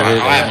 Absolutely.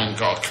 I haven't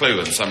got a clue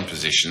in some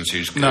positions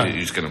who's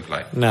going to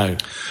play. No.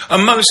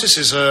 And Moses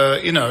is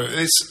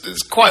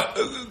it's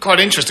quite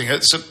interesting.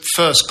 At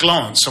first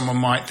glance, someone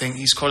might think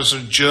he's quite a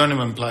sort of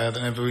journeyman player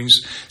that never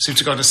seems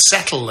to go to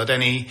settle at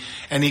any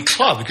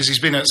club, because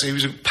he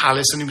was at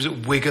Palace, and he was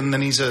at Wigan,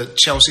 then he's at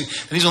Chelsea,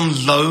 then he's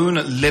on loan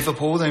at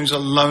Liverpool, then he was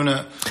on loan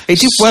at He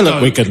did well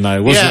at Wigan,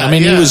 though, wasn't he? I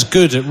mean, he was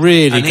good at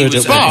really good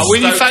at Wigan. But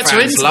when you factor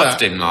into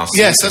loved him last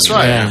yes, season. that's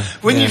right.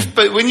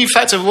 But when you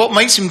factor what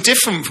makes him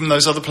different from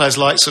those other players,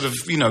 like sort of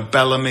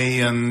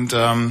Bellamy and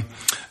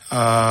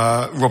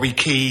Robbie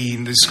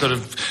Keane, this kind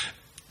of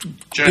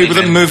people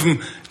that move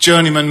them,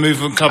 journeyman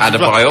movement club,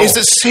 is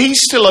that he's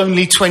still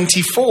only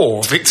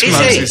 24. Victor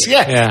Moses,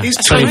 he's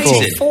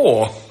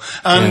 24.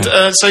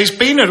 And so he's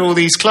been at all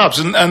these clubs,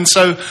 and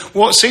so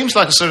what seems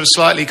like a sort of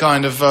slightly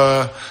kind of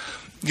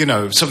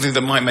something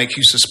that might make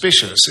you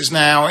suspicious is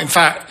now, in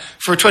fact,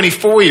 for a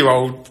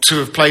 24-year-old to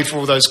have played for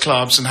all those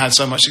clubs and had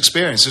so much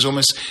experience is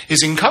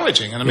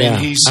encouraging. And I mean,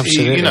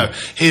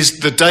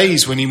 the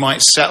days when he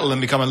might settle and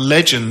become a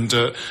legend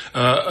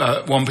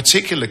at one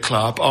particular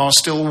club are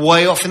still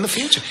way off in the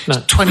future. He's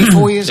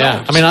 24 years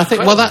old. I mean, I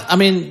think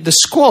the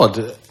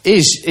squad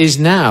is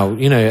now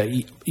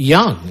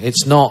young.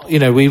 It's not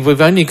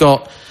we've only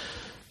got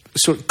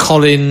sort of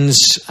Collins,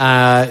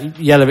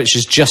 Jelavic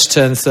has just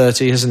turned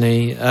 30, hasn't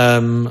he? I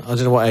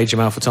don't know what age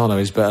Amalfitano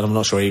is, but I'm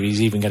not sure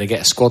he's even going to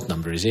get a squad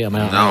number, is he?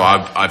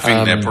 I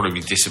think they'll probably be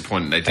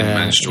disappointed they didn't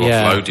manage to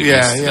offload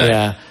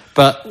him.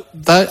 But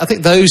I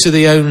think those are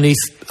the only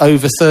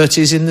over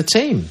 30s in the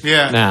team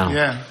now.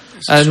 Yeah,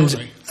 and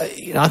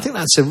I think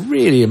that's a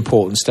really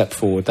important step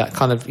forward. That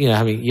kind of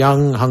having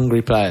young,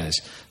 hungry players.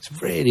 It's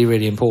really,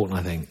 really important,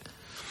 I think.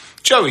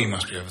 Joey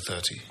must be over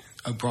 30.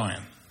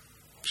 O'Brien.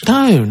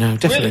 No,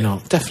 definitely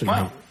not. Definitely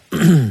not.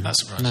 That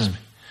surprises me.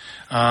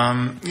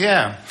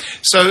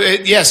 So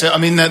I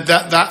mean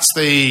that's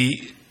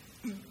the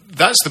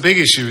big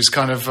issue, is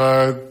kind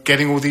of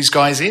getting all these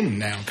guys in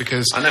now,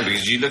 because I know,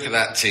 because you look at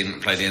that team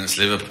that played against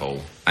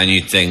Liverpool and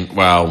you think,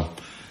 well,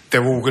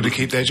 they're all going to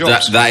keep their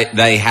jobs.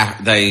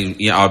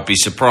 I'd be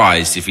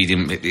surprised if he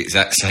didn't pick the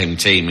exact same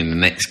team in the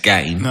next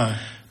game. No,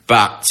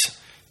 but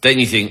then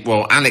you think,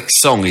 well, Alex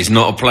Song is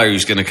not a player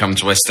who's going to come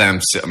to West Ham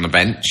to sit on the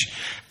bench.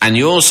 And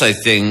you also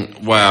think,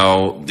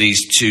 well, these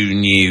two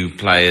new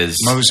players...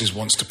 Moses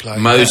wants to play.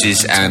 Basically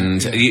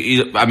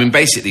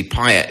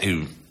Payet,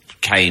 who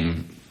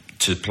came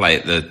to play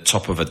at the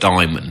top of a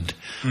diamond,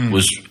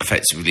 was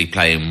effectively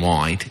playing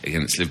wide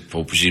against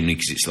Liverpool, presumably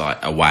because it's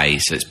like away,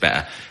 so it's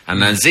better.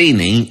 And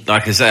Lanzini,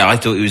 like I say, I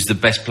thought he was the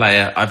best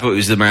player. I thought he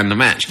was the man of the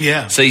match.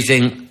 Yeah. So you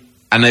think...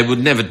 And they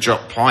would never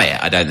drop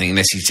Payet, I don't think,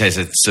 unless he has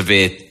a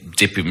severe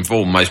dip in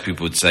form. Most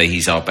people would say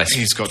he's our best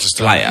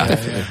player.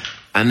 Yeah.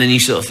 And then you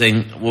sort of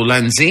think, well,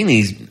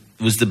 Lanzini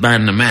was the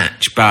man of the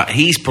match, but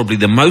he's probably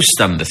the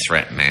most under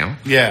threat now.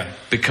 Yeah.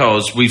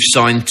 Because we've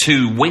signed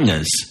two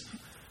wingers,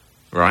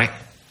 right?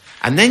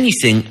 And then you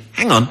think,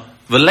 hang on,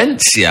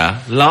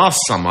 Valencia last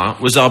summer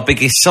was our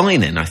biggest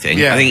signing, I think.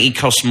 Yeah. I think he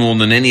cost more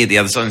than any of the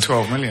other signings.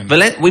 12 million.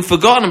 We've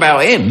forgotten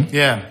about him.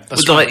 Yeah,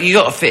 that's right. You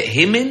got to fit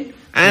him in.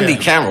 Andy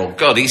Carroll,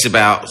 God, he's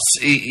about...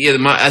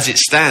 as it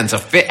stands, a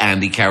fit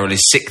Andy Carroll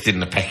is sixth in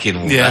the pecking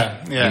order.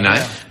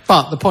 Yeah.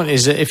 But the point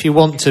is that if you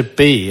want to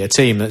be a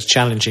team that's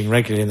challenging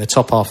regularly in the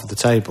top half of the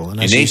table, and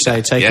as you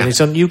say, taking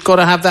it on, you've got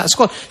to have that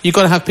squad. You've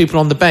got to have people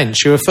on the bench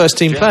who are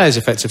first-team players,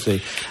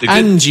 effectively.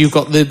 And you've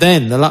got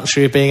the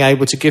luxury of being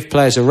able to give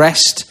players a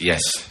rest.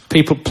 Yes.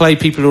 People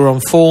who are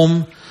on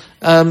form.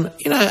 And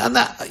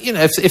that,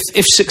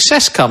 if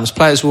success comes,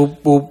 players will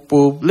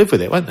live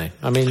with it, won't they?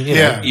 I mean,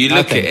 you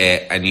look at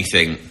it and you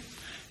think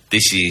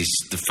this is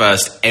the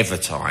first ever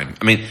time.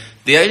 I mean,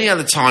 the only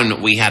other time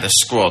that we had a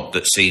squad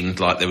that seemed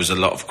like there was a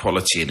lot of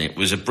quality in it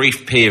was a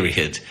brief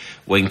period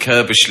when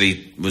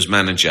Kerbishley was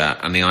manager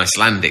and the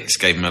Icelandics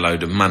gave him a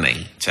load of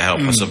money to help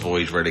us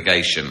avoid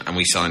relegation, and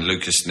we signed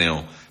Lucas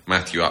Neal,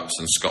 Matthew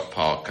Upson, Scott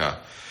Parker,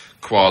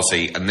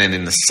 Quasi, and then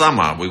in the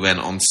summer we went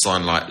on to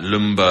sign like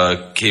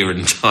Lumberg,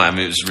 Kieran Time.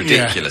 It was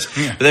ridiculous.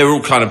 But they were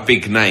all kind of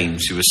big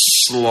names who were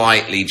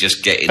slightly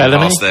just getting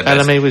past their best.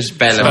 Bellamy was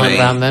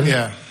around then.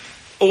 Yeah.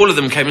 All of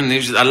them came in. There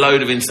was a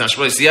load of international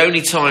players. It's the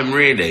only time,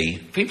 really,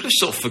 people have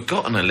sort of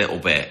forgotten a little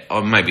bit,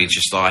 or maybe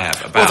just I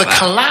have, about the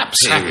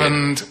collapse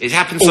happened. It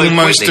happened so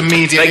almost quickly.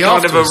 Immediately. They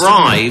kind of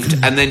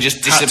arrived and then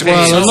just disappeared.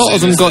 Well, a lot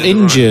of them got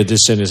injured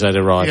as soon as they'd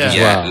arrived as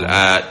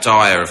well.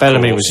 Dyer, of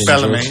Bellamy course.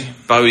 was injured.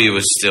 Bowie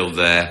was still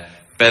there.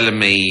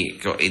 Bellamy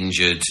got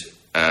injured.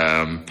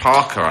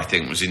 Parker, I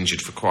think, was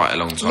injured for quite a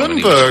long time.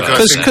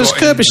 Because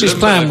Kerbish's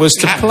plan was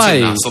to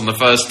play us on the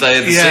first day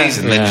of the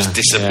season, then just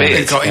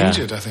disappeared. He got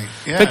injured, I think.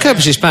 But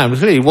Kerbish's plan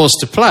really was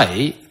to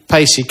play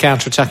pacey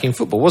counter-attacking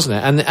football,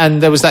 wasn't it?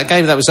 And there was that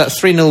game, that was that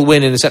 3-0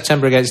 win in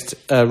September against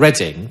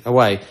Reading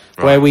away,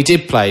 where we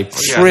did play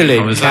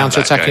thrilling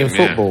counter-attacking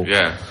football.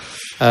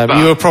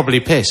 You were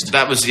probably pissed.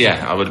 That was,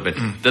 I would have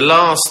been.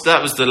 That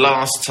was the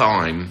last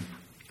time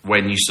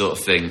when you sort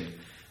of think,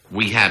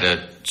 we had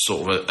a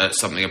sort of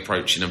something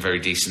approaching a very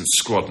decent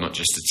squad, not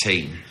just a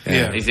team.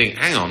 Yeah. You think,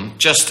 hang on,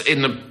 just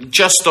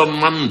on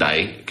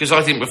Monday, because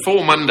I think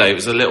before Monday it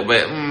was a little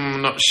bit,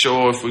 not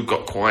sure if we've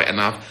got quite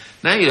enough.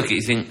 Now you look at it,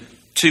 you think,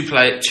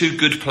 two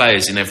good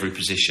players in every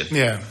position.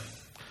 Yeah.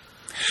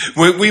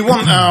 We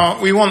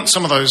want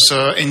some of those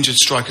injured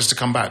strikers to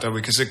come back, don't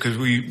we? Because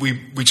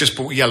we just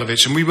bought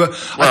Jelavic, and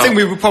I think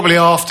we were probably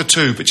after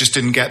 2, but just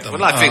didn't get them.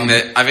 Well, I think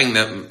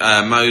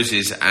that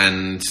Moses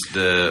and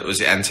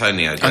was it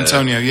Antonio?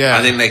 Antonio, yeah.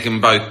 I think they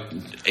can both,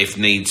 if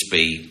needs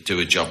be, do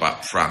a job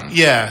up front.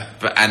 Yeah.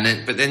 But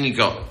then you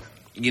got.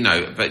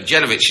 But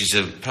Jelavic is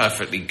a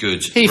perfectly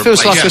good. He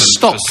feels like a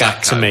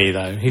stopgap to me,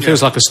 though. He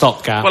feels like a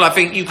stopgap. Well, I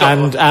think you've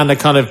got and a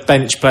kind of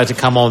bench player to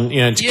come on,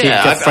 to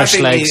get fresh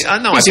legs.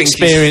 He's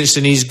experienced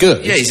and he's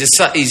good. Yeah, he's a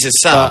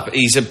sub.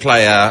 He's a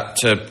player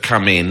to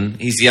come in.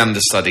 He's the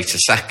understudy to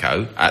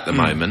Sacco at the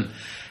moment,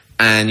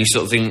 and you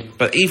sort of think.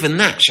 But even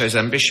that shows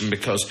ambition,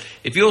 because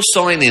if you're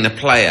signing a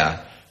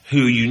player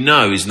who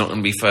is not going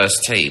to be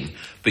first team,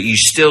 but you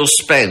still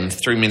spend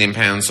 £3 million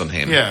on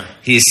him. Yeah.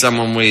 He is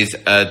someone with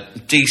a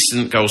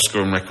decent goal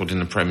scoring record in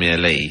the Premier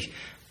League,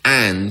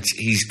 and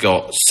he's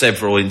got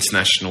several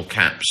international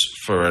caps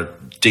for a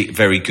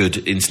very good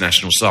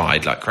international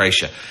side like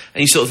Croatia.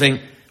 And you sort of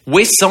think,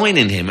 we're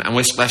signing him and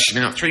we're splashing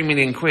out £3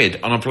 million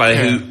on a player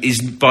who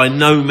is by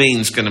no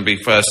means going to be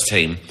first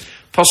team,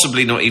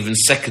 possibly not even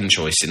second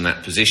choice in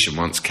that position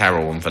once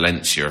Carroll and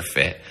Valencia are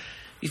fit.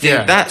 You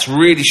think that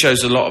really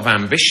shows a lot of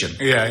ambition.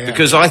 Yeah.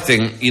 Because I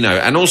think,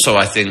 and also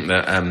I think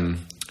that,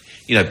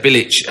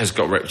 Bilic has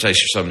got a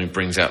reputation for someone who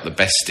brings out the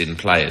best in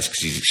players,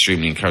 because he's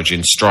extremely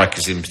encouraging.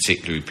 Strikers in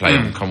particular who play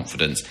with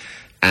confidence.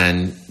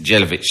 And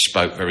Jelavic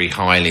spoke very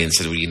highly and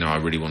said, I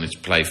really wanted to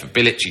play for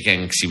Bilic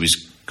again, because he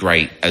was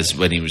great as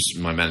when he was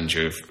my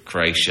manager of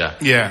Croatia.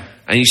 Yeah.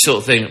 And you sort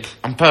of think,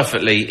 I'm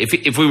perfectly...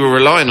 If we were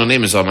relying on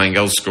him as our main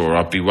goal scorer,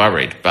 I'd be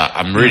worried. But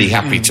I'm really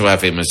happy to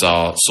have him as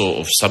our sort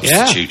of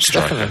substitute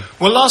striker. Definitely.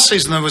 Well, last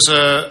season there was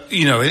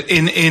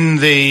in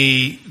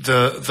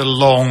the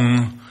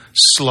long,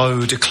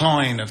 slow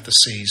decline of the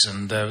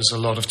season, there was a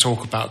lot of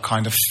talk about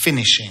kind of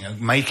finishing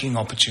and making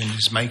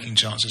opportunities, making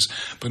chances,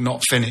 but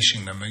not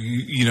finishing them.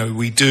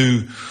 We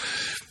do...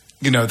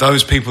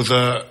 those people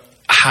that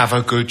have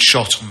a good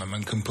shot on them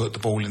and can put the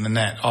ball in the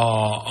net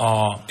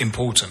are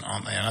important,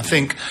 aren't they? And I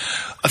think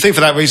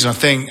for that reason,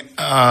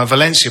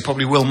 Valencia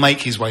probably will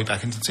make his way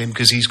back into the team,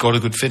 because he's got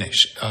a good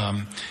finish.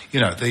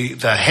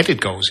 The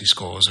headed goals he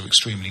scores are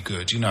extremely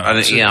good.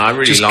 I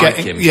really like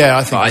him. Yeah,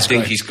 I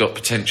think he's got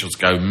potential to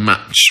go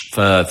much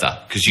further,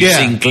 because you've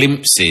seen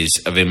glimpses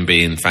of him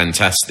being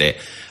fantastic,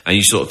 and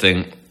you sort of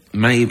think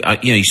maybe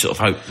you sort of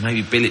hope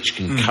maybe Bilic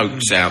can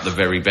coax out the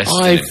very best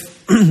in him.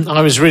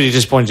 I was really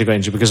disappointed to go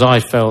into, because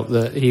I felt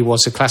that he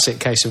was a classic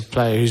case of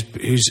player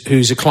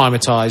who's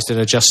acclimatised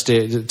and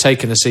adjusted,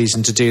 taken a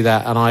season to do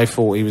that, and I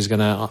thought he was going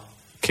to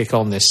kick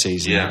on this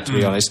season. Yeah. To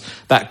be honest,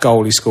 that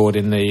goal he scored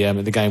in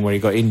the game where he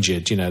got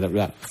injured,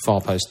 that far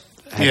post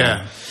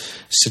header,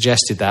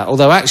 suggested that.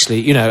 Although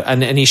actually,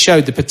 and he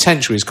showed the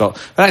potential he's got,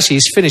 but actually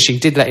his finishing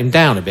did let him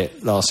down a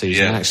bit last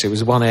season. Yeah. Actually, it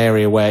was one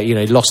area where he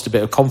lost a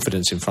bit of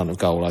confidence in front of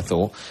goal, I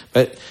thought.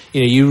 But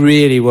you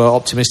really were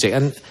optimistic.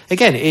 And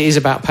again, it is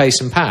about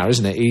pace and power,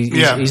 isn't it?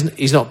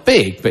 He's not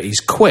big, but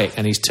he's quick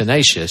and he's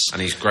tenacious and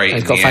he's great.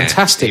 And he's got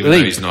fantastic even leap.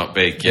 Though he's not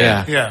big.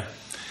 Yeah.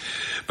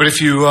 But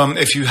if you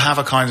have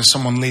a kind of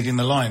someone leading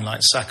the line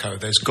like Sacco,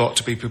 there's got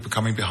to be people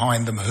coming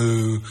behind them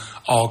who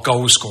are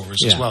goal scorers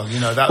as well.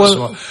 That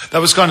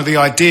was kind of the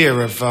idea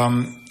of.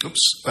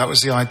 That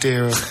was the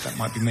idea of. That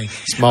might be me.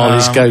 It's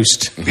Marley's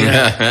ghost.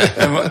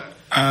 Yeah.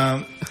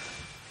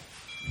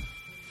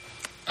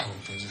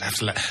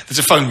 There's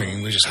a phone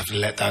ringing. We just have to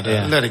let that.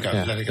 Let it go.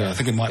 Let it go. I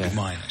think it might be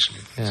mine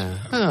actually. Yeah.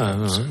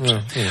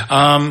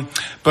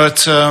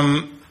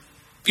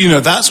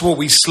 That's what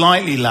we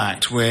slightly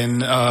lacked when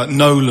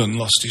Nolan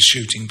lost his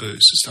shooting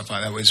boots and stuff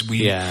like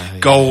that.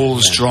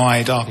 Goals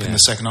dried up in the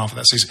second half of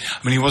that season.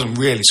 I mean, he wasn't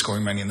really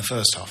scoring many in the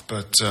first half,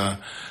 but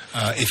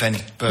if any.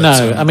 But,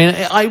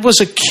 it was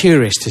a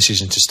curious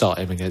decision to start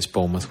him against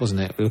Bournemouth,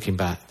 wasn't it? Looking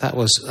back,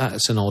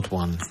 that's an odd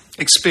one.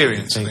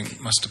 Experience, I think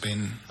must have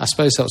been. I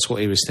suppose that's what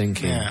he was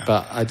thinking. Yeah.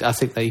 But I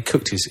think that he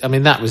cooked his. I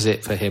mean, that was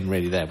it for him,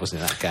 really. There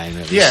wasn't it, that game.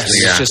 It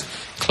was just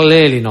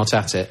clearly not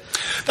at it.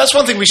 That's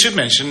one thing we should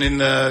mention in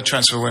the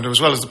transfer window,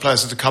 as well as the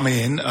players that are coming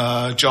in.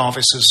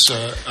 Jarvis has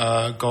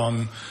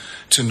gone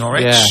to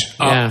Norwich.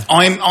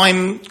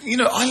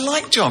 I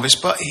like Jarvis,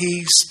 but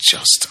he's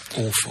just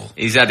awful.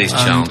 He's had his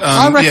chance.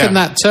 I reckon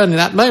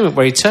that moment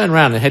where he turned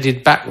around and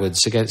headed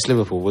backwards against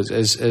Liverpool was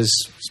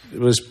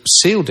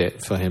sealed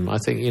it for him. I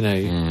think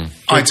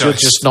you're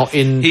just not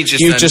in.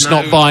 You're just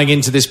not buying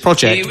into this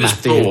project. He was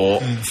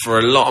bought for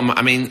a lot of.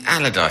 I mean,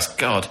 Allardyce,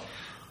 God.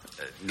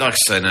 Like I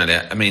said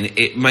earlier, I mean,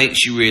 it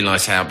makes you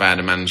realise how bad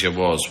a manager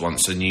was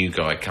once a new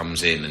guy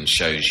comes in and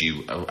shows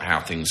you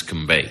how things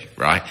can be,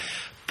 right?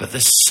 But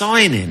the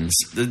signings,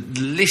 the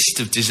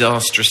list of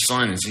disastrous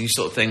signings, and you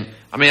sort of think,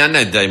 I mean, I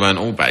know they weren't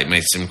all bad, he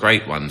made some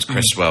great ones,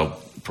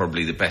 Cresswell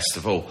probably the best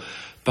of all,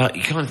 but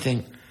you kind of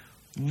think,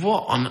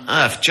 what on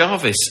earth?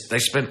 Jarvis, they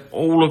spent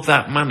all of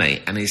that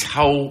money, and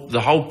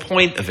the whole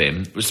point of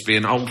him was to be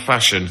an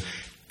old-fashioned,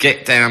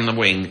 get down the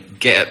wing,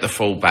 get at the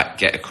full-back,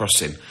 get a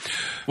crossing.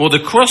 Well, the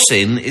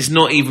crossing is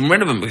not even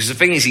relevant, because the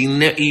thing is,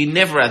 he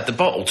never had the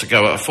bottle to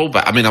go at a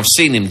full-back. I mean, I've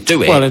seen him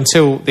do it. Well,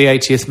 until the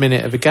 80th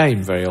minute of a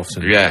game, very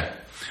often. Yeah.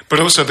 But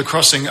also the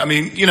crossing, I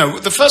mean,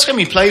 the first game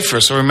he played for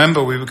us, I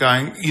remember we were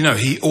going,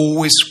 he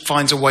always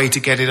finds a way to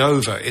get it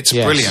over. It's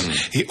brilliant.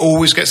 He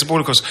always gets the ball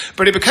across.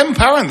 But it became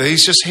apparent that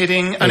he's just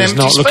hitting an empty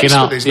space with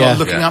it. He's not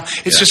looking up.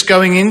 It's just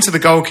going into the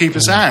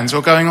goalkeeper's hands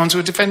or going onto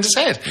a defender's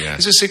head. Yeah.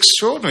 It's just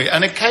extraordinary.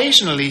 And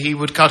occasionally he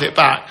would cut it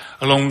back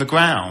along the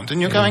ground.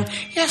 And you're going,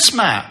 yes,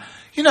 Matt,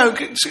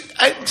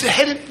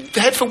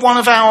 head for one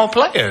of our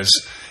players.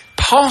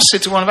 Pass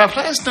it to one of our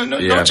players.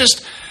 Not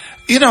just...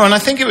 and I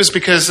think it was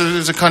because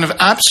there's a kind of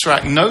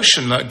abstract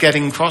notion that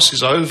getting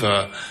crosses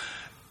over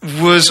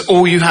was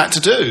all you had to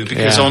do,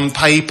 because on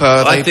paper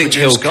I think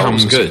he'll come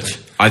good.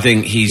 I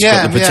think he's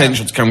got the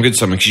potential to come good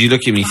something, because you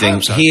look at him, you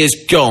think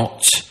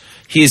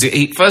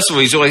first of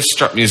all, he's always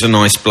struck me as a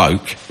nice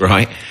bloke,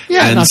 right?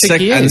 Yeah,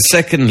 and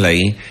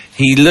secondly,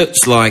 he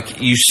looks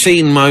like, you've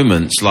seen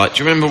moments like,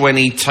 do you remember when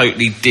he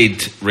totally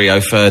did Rio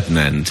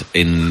Ferdinand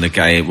in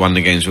one of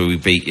the games where we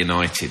beat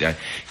United?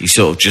 He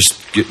sort of just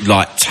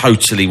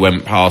totally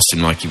went past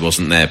him like he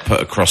wasn't there, put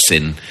a cross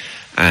in,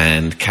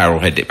 and Carroll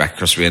headed it back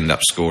across. We ended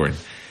up scoring.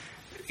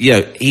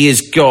 He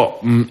has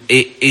got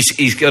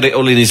he's got it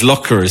all in his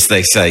locker, as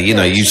they say.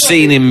 You've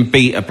seen him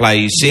beat a player,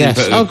 you've seen him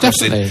put a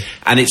cross in,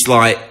 and it's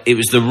like it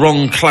was the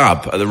wrong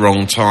club at the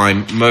wrong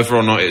time. Whether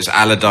or not it was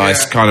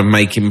Allardyce kind of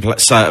making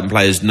certain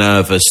players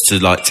nervous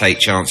to take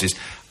chances,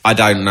 I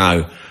don't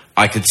know.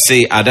 I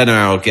don't know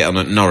how I'll get on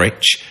at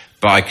Norwich,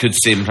 but I could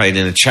see him playing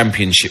in a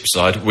Championship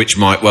side, which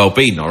might well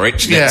be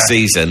Norwich next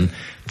season,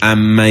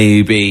 and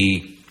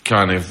maybe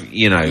kind of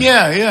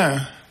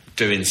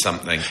doing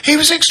something. He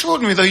was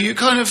extraordinary, though. You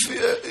kind of,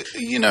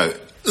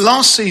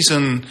 last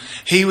season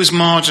he was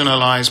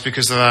marginalised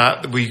because of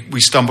that.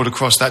 We stumbled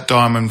across that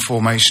diamond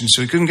formation,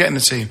 so he couldn't get in the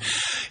team.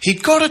 He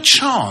got a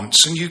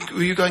chance, and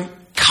you're going,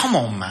 come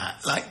on,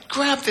 Matt,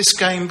 grab this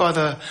game by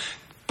the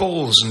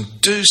balls and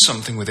do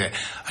something with it.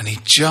 And he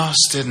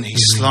just didn't. He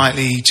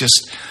slightly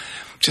just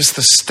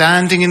the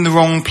standing in the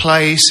wrong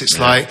place. It's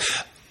like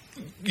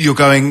you're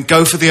going,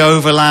 go for the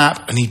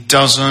overlap, and he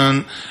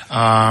doesn't.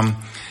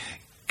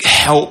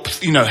 Help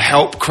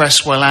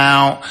Cresswell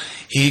out.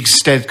 He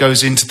instead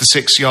goes into the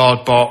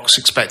 6-yard box,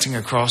 expecting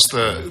a cross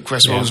that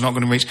Cresswell's not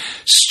going to reach.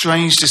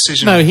 Strange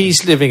decision. No,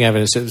 he's living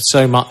evidence that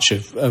so much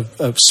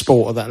of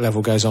sport at that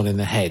level goes on in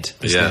the head.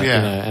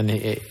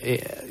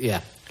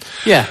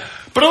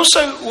 But also,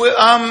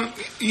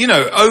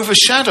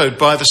 overshadowed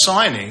by the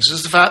signings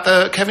is the fact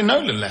that Kevin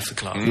Nolan left the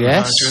club during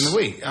the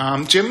week.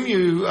 Jim,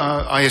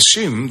 I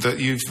assume that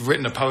you've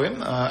written a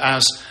poem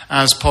as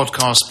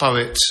podcast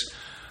poet.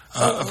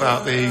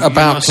 About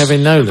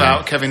Kevin Nolan.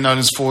 About Kevin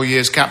Nolan's 4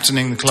 years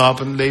captaining the club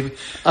and leaving.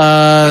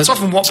 That's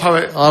often what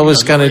poet... I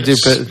was going to do,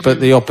 but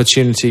the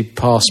opportunity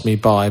passed me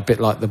by, a bit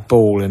like the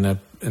ball in a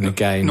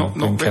game.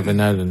 Not Kevin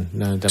Nolan.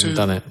 No, haven't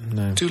done it.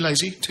 No. Too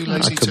lazy? I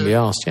couldn't be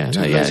asked,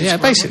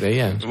 basically.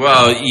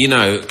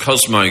 Well,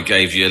 Cosmo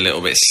gave you a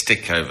little bit of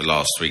stick over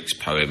last week's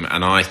poem,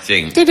 and I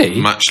think... Did he?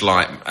 Much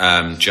like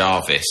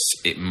Jarvis,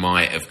 it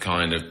might have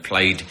kind of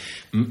played...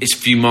 It's a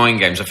few mind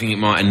games. I think it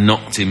might have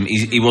knocked him.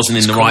 He wasn't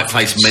in the right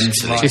place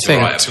mentally to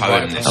write a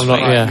poem this week.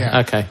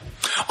 Okay.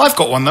 I've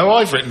got one, though.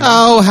 I've written one.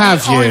 Oh,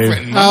 have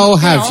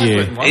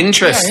you?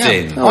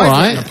 Interesting. All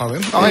right. I've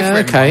written a poem.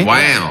 Okay.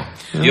 Wow.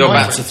 You're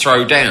about to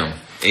throw down.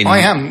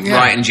 I am,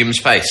 right in Jim's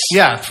face.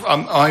 Yeah,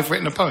 I've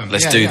written a poem.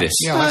 Let's do this.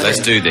 Let's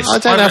do this. I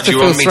don't have to do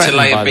you want me to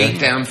lay a beat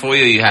down for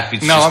you? Or are you happy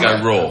to just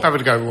go raw? I'm happy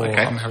to go raw.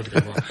 Okay. I'm happy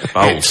to go raw.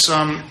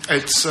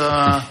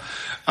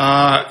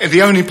 It's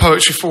the only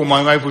poetry form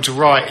I'm able to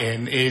write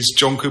in is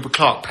John Cooper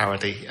Clarke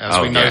parody,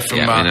 as we know from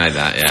we know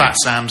that, Fat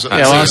Sam's.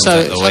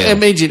 So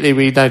immediately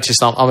we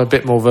noticed I'm a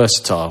bit more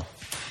versatile.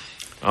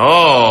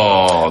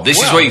 Oh,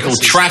 this is what you call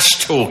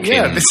trash talking.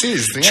 Yeah, this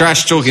is.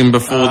 Trash talking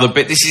before the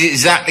bit. This is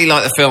exactly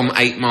like the film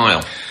 8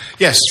 Mile.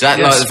 Yes.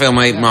 Exactly like the film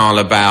 8 Mile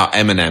about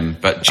Eminem,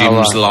 but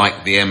Jim's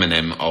like the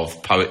Eminem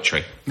of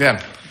poetry.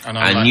 Yeah.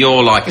 And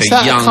you're like a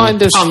young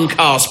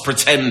punk-ass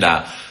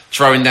pretender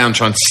throwing down,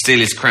 trying to steal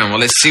his crown. Well,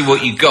 let's see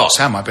what you got.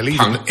 Sam, I believe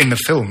in the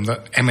film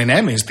that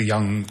Eminem is the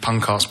young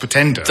punk-ass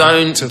pretender.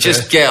 Don't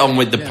just get on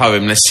with the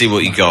poem. Let's see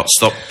what you got.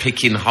 Stop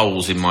picking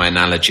holes in my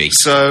analogy.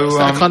 So is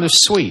that kind of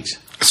sweet?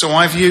 So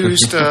I've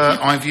used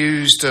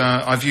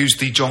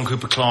the John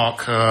Cooper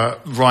Clarke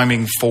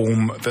rhyming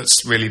form.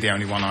 That's really the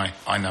only one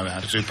I know how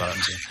to do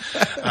poems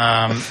in.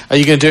 Are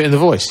you going to do it in the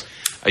voice?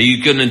 Are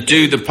you going to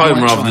do the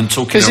poem rather than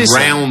talking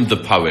around the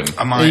poem?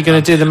 Are you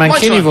going to do the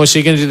Mancini voice? Or are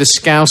you going to do the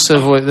Scouser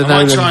voice?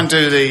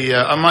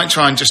 I might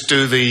try and just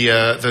do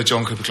the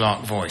John Cooper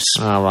Clarke voice.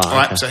 Oh, right. All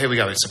right. Okay. So here we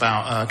go. It's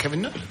about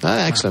Kevin Nolan. Oh,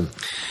 excellent.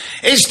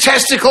 His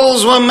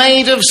testicles were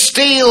made of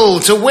steel.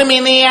 To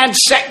women he had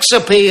sex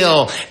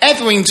appeal.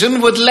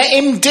 Etherington would let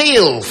him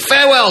deal.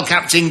 Farewell,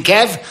 Captain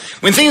Kev.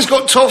 When things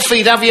got tough,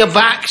 he'd have your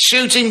back.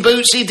 Shooting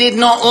boots he did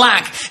not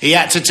lack. He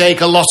had to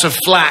take a lot of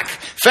flack.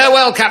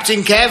 Farewell,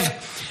 Captain Kev.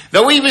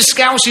 Though he was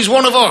Scouse, he's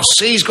one of us.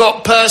 He's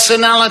got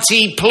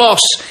personality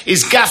plus.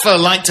 His gaffer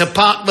liked to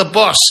park the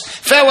bus.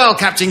 Farewell,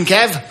 Captain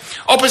Kev.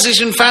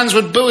 Opposition fans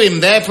would boo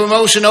him. Their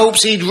promotion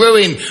hopes he'd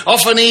ruin.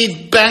 Often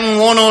he'd bang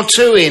 1 or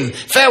 2 in.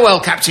 Farewell,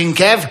 Captain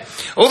Kev.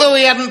 Although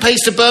he hadn't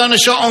pace to burn, a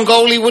shot on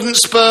goal he wouldn't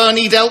spurn.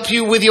 He'd help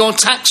you with your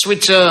tax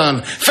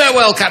return.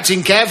 Farewell,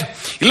 Captain Kev.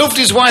 He loved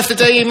his wife the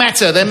day he met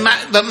her. Then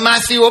that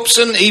Matthew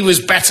Upson, he was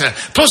better.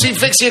 Plus he'd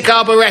fix your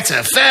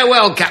carburettor.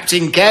 Farewell,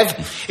 Captain Kev.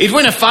 He'd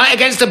win a fight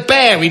against a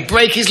bear. He'd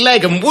break his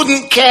leg and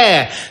wouldn't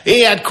care.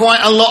 He had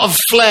quite a lot of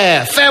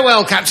flair.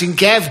 Farewell, Captain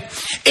Kev.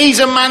 He's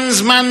a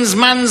man's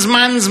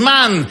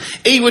man.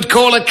 He would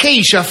call a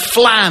quiche a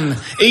flan.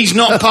 He's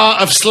not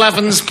part of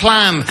Slavin's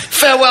plan.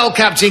 Farewell,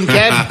 Captain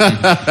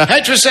Kev.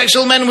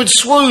 Heterosexual men would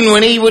swoon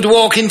when he would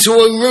walk into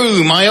a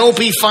room. I hope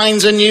he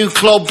finds a new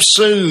club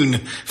soon.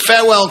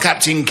 Farewell,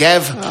 Captain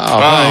Kev. Very good.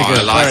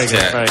 I liked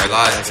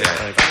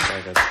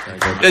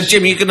it.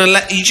 Jim, you're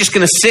just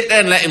gonna sit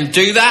there and let him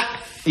do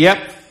that?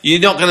 Yep. You're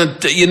not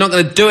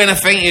gonna do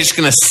anything. You're just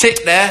gonna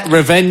sit there.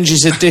 Revenge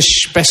is a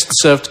dish best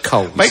served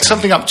cold. Make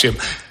something up, Jim.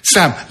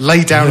 Sam,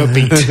 lay down a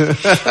beat.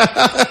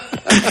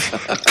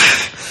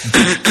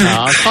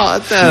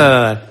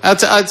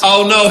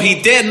 Oh no,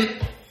 he didn't.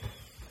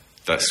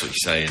 That's what you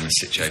say in a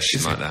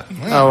situation like that.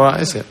 Oh, right,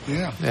 is it?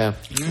 Yeah.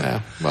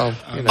 Well,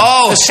 you know.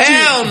 Oh,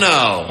 hell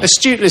no!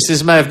 Astute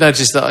listeners may have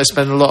noticed that I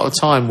spend a lot of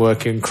time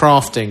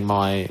crafting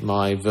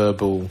my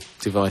verbal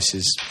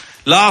devices.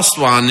 Last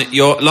week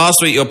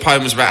your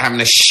poem was about having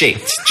a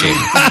shit, Jim.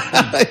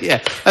 Yeah.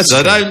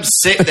 So don't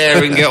sit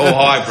there and get all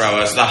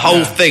highbrow. The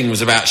whole thing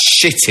was about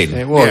shitting.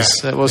 It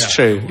was. It was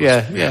true.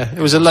 Yeah. It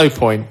was a low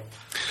point.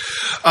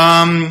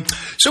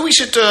 So we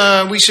should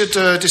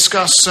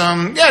discuss.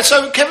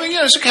 So Kevin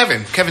Nolan.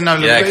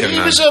 Yeah, Kevin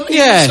Nolan.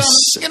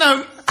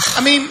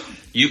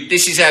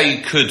 This is how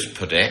you could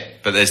put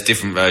it, but there's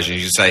different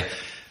versions. You say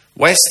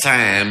West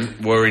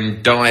Ham were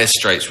in dire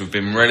straits. We've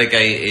been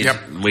relegated.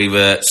 Yep.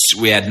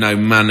 We had no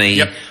money.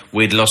 Yep.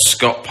 We'd lost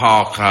Scott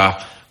Parker.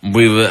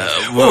 We were.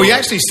 He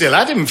actually still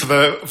had him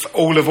for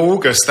all of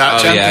August.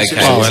 That championship.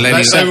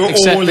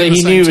 Except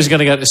he knew he was going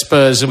to go to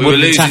Spurs and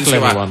wouldn't tackle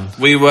anyone.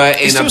 We were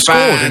in a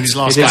bad. In his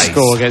last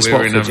place. We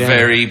were in a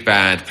very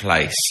bad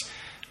place.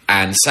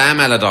 And Sam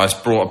Allardyce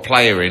brought a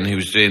player in who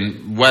was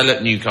doing well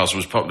at Newcastle,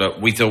 was popular.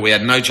 We thought we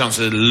had no chance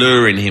of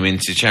luring him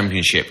into the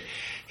Championship.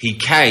 He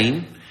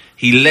came.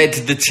 He led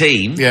the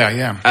team.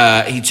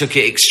 He took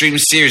it extremely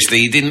seriously.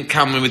 He didn't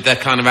come in with that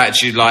kind of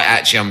attitude like,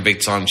 actually, I'm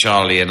big-time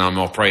Charlie and I'm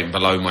operating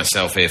below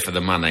myself here for the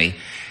money.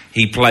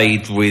 He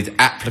played with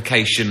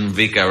application,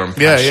 vigour and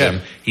passion.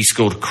 He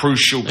scored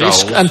crucial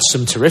goals. And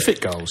some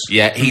terrific goals.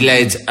 Yeah, he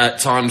led, at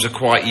times, a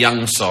quite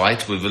young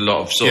side with a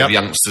lot of sort of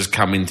youngsters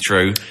coming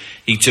through.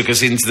 He took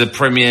us into the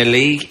Premier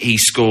League. He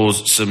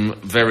scores some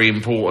very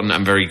important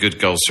and very good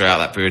goals throughout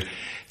that period.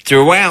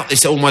 Throughout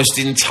this almost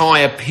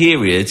entire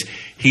period,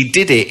 he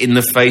did it in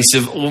the face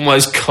of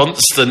almost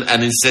constant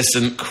and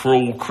incessant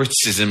cruel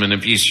criticism and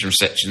abuse from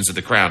sections of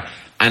the crowd.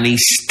 And he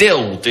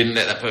still didn't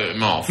let that put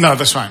him off. No,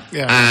 that's right.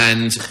 Yeah.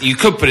 And you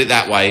could put it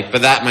that way,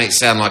 but that makes it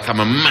sound like I'm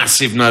a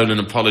massive Nolan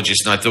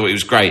apologist and I thought he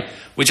was great,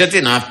 which I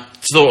didn't. I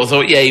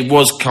thought, he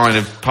was kind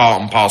of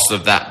part and parcel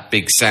of that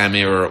big Sam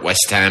era at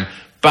West Ham.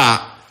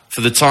 But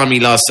for the time he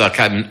lasted our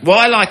captain, what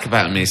I like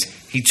about him is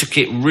he took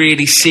it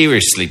really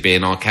seriously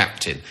being our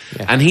captain.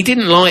 Yeah. And he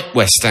didn't like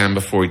West Ham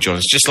before he joined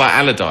us, just like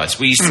Allardyce.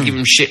 We used to give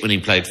him shit when he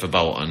played for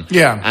Bolton.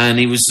 Yeah. And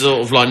he was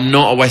sort of like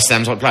not a West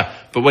Ham type player.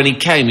 But when he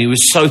came, he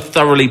was so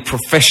thoroughly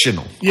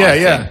professional.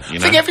 I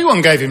think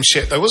everyone gave him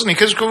shit, though, wasn't he?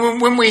 Because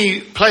when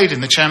we played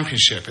in the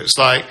Championship, it's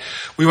like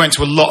we went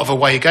to a lot of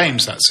away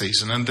games that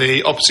season, and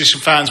the opposition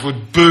fans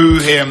would boo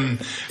him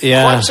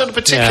quite sort of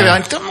particularly.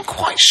 I'm not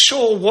quite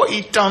sure what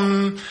he'd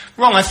done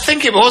wrong. I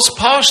think it was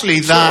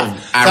partially that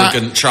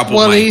arrogant troublemaker.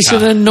 Well, he's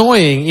an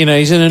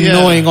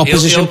annoying,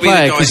 opposition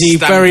player because he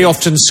very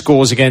often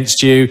scores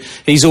against you.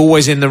 He's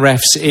always in the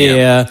ref's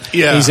ear.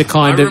 Yeah. He's a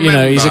kind of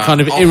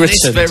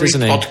irritant,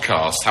 isn't he?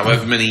 Podcast,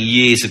 however many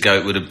years ago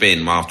it would have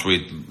been after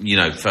we,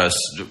 first,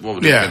 what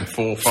would it have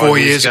been, 4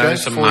 years ago,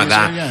 something like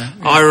that.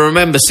 I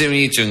remember sitting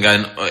with you two and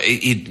going,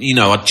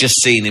 I'd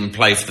just seen him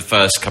play for the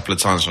first couple of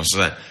times. I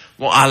said,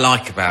 what I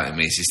like about him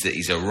is that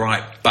he's a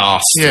right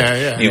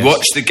bastard. You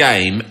watch the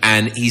game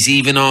and he's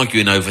even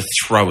arguing over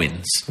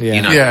throw-ins.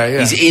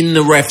 He's in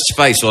the ref's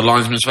face or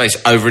linesman's face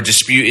over a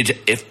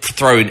disputed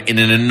throw-in in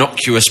an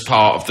innocuous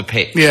part of the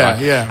pitch.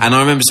 And I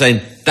remember saying,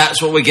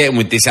 that's what we're getting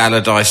with this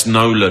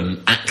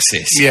Allardyce-Nolan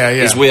axis.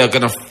 Is we are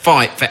going to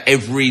fight for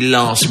every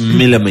last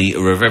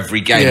millimetre of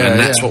every game, and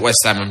that's what West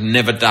Ham have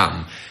never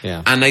done.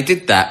 And they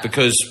did that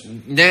because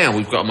now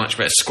we've got a much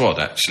better squad,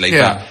 actually.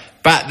 But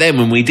back then,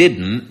 when we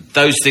didn't,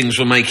 those things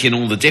were making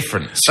all the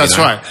difference. That's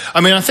right. I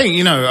mean, I think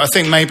any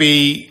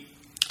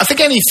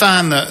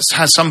fan that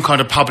has some kind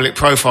of public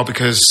profile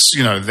because,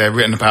 they're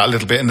written about a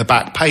little bit in the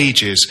back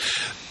pages,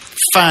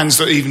 fans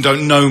that even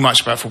don't know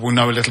much about football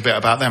know a little bit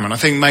about them. And I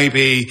think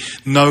maybe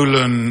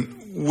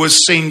Nolan was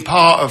seen as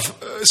part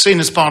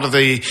of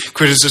the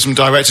criticism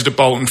directed at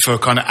Bolton for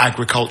kind of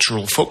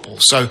agricultural football.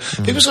 So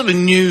people sort of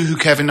knew who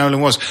Kevin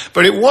Nolan was.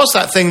 But it was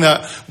that thing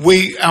that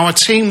our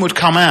team would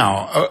come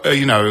out,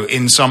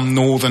 in some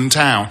northern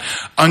town,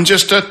 and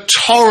just a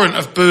torrent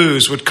of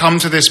boos would come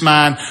to this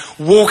man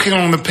walking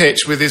on the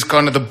pitch with his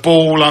kind of the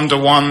ball under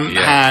one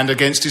hand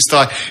against his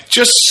thigh,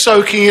 just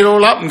soaking it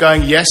all up and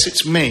going, yes,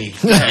 it's me.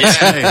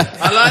 Yes,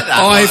 I like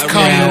that. I've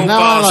come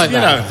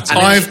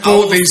I've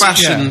bought these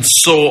old-fashioned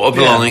sort of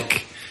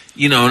like,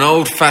 an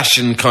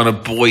old-fashioned kind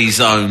of boys'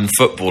 own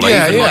football.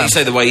 Like, like you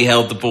say, the way he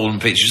held the ball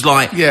and pitch was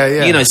like,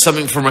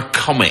 something from a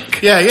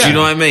comic. Yeah, yeah. Do you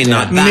know what I mean?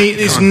 Yeah.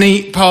 Like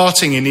neat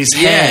parting in his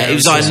hair. Yeah, it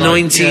was like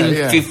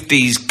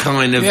 1950s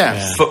kind of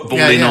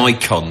footballing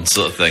icon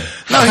sort of thing.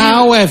 No,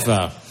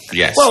 however...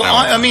 Yes. Well,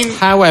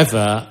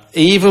 however,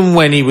 even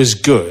when he was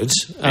good,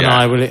 and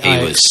I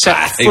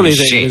accept fully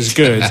that he was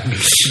good,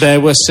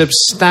 there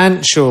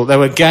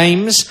were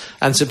games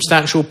and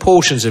substantial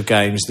portions of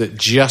games that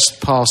just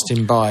passed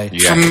him by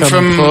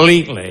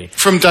completely.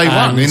 From day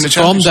one in the Championship.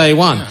 From day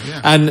one.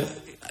 Yeah. And,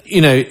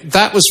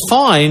 that was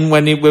fine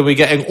when we were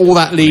getting all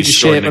that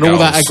leadership and all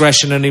that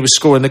aggression and he was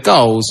scoring the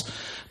goals.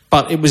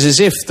 But it was as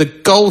if the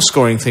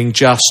goal-scoring thing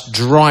just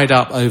dried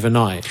up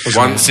overnight.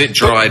 Once it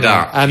dried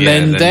up, and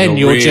then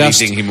you're really just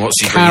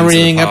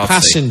carrying a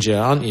passenger,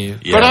 aren't you?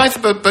 Yeah.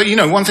 But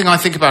one thing I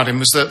think about him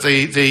was that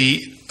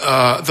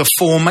the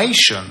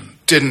formation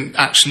didn't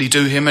actually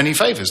do him any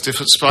favours.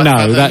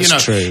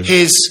 That's true.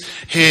 His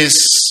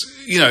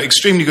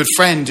extremely good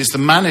friend is the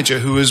manager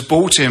who has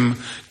brought him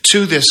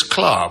to this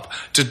club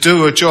to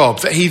do a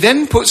job that he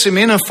then puts him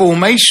in a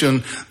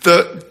formation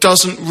that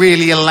doesn't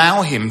really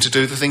allow him to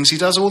do the things he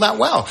does all that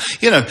well.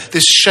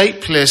 This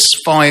shapeless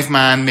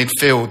 5-man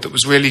midfield that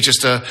was really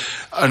just an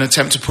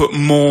attempt to put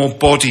more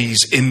bodies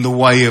in the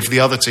way of the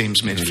other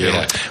team's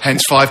midfield.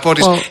 Hence 5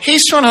 bodies. Well,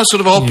 he's trying to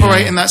sort of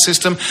operate in that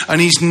system, and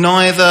he's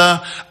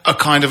neither a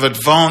kind of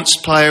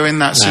advanced player in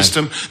that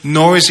system,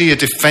 nor is he a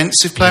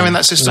defensive player in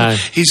that system. No.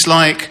 He's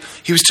like...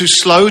 He was too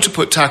slow to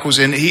put tackles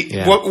in.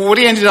 What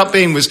he ended up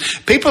being was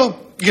people,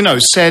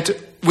 said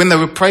when they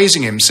were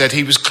praising him, said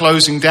he was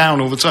closing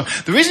down all the time.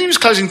 The reason he was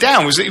closing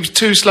down was that he was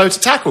too slow to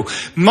tackle.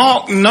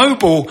 Mark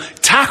Noble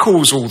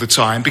tackles all the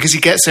time because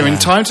he gets there in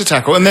time to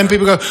tackle, and then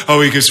people go,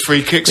 "Oh, he gives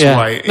free kicks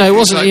away." No, it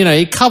wasn't.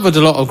 He covered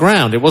a lot of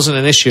ground. It wasn't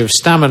an issue of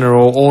stamina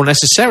or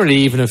necessarily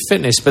even of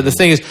fitness. But the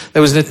thing is,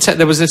 there was an attempt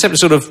to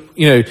sort of,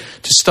 to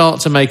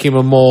start to make him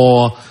a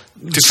more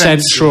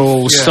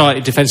central,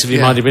 slightly defensively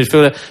minded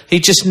midfielder. He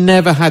just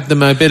never had the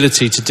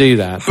mobility to do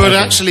that. But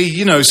actually,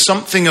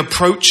 something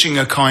approaching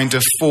a kind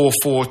of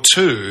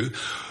 4-4-2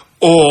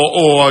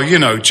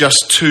 or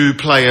just 2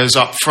 players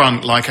up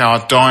front like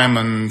our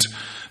diamond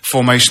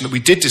formation that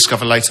we did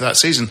discover later that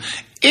season,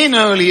 in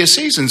earlier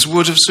seasons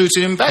would have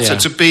suited him better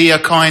to be a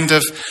kind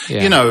of,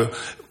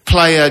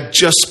 player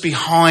just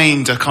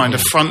behind a kind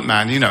of front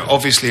man,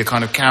 obviously a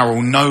kind of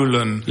Carroll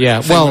Nolan.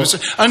 Yeah, well,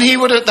 and he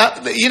would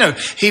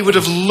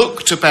have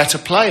looked a better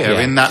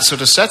player in that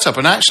sort of setup.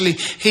 And actually,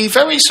 he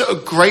very sort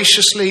of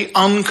graciously,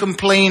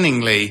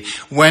 uncomplainingly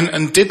went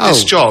and did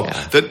this job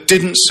that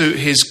didn't suit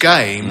his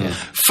game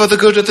for the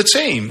good of the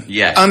team.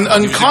 Yeah,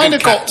 and kind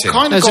of got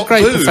a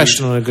great booed.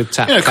 Professional and a good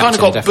captain. Kind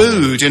of got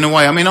booed in a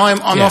way. I mean, I'm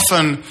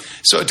often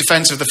sort of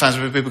defensive of the fans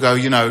when people go,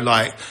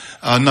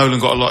 Nolan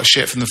got a lot of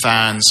shit from the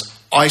fans.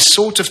 I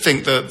sort of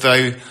think that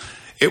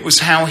it was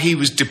how he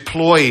was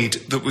deployed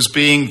that was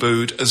being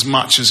booed as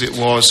much as it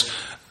was,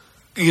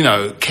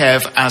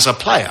 Kev as a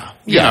player.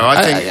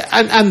 I think,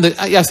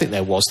 I think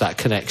there was that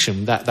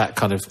connection, that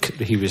kind of.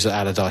 He was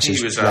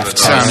Allardyce's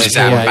ambassador.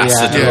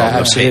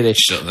 Absolutely.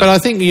 But I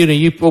think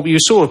you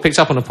sort of picked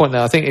up on a point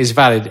that I think is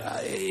valid.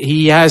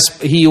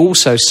 He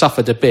also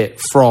suffered a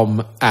bit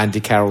from Andy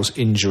Carroll's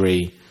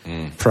injury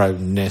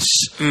proneness,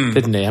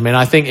 didn't he? I mean,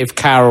 I think if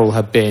Carroll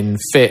had been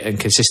fit and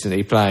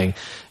consistently playing,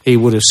 he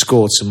would have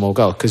scored some more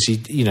goals because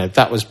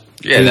that was.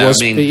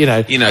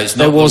 It's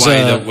not the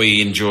way that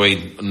we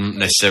enjoyed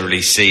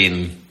necessarily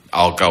seeing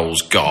our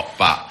goals got,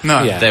 but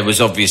there was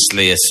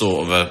obviously a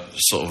sort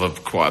of a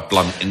quite a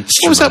blunt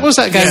instrument. What was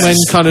that game when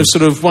kind of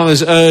sort of one of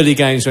those early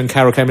games when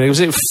Carroll came in? Was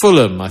it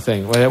Fulham, I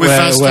think, where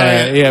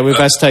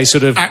Vazquez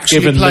sort of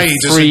given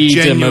the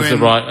freedom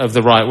of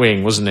the right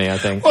wing, wasn't he? I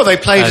think. Well, they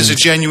played as a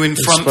genuine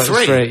front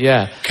three.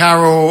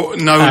 Carroll,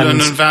 Nolan,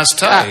 and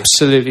Vazquez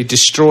absolutely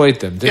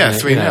destroyed them.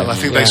 Didn't 3-0. I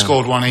think they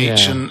scored one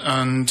each, and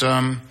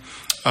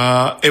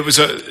it was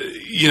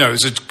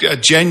a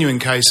genuine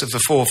case of the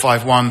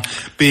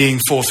 4-5-1 being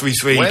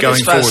 4-3-3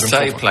 going forward. Where does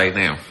Vazquez play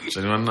now? Does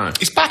anyone know?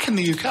 He's back in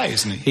the UK,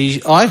 isn't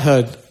he? I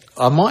heard,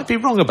 I might be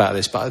wrong about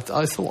this, but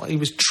I thought he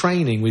was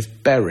training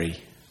with Bury.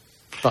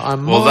 But I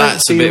might well,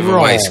 that's be a bit wrong. of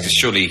a waste because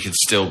surely he could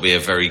still be a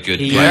very good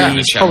player in the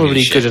He's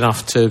probably good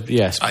enough to play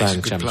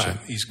in the Championship.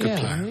 He's a good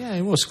player. Yeah,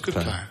 he was a good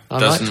player.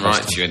 Doesn't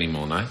write to you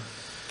anymore, no?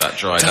 That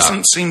dried up.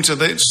 It seems to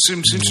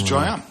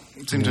dry up.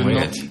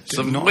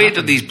 Weird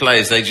that these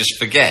players, they just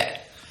forget.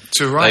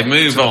 They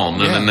move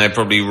on and then they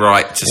probably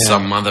write to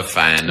some other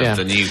fan of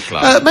the new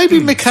club. Maybe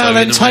Mikel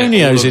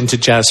Antonio's into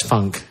jazz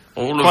funk.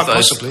 All of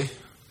those. Possibly.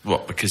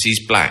 What? Because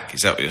he's black?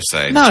 Is that what you're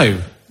saying?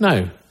 No.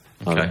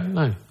 Okay.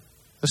 No.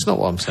 That's not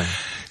what I'm saying.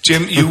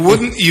 Jim,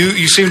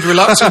 you seemed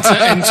reluctant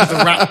to enter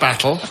the rap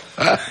battle.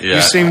 Yeah.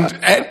 You seemed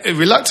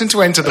reluctant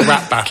to enter the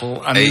rap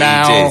battle, and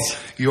now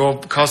you're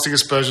casting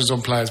aspersions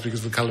on players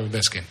because of the colour of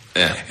their skin.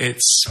 Yeah.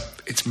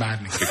 It's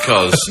maddening.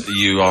 Because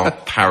you are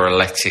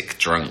paralytic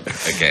drunk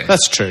again.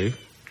 That's true.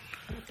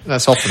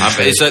 That's often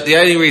true. It's the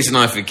only reason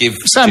I forgive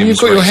Sam, Jim's you've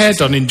got your hair racism.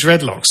 done in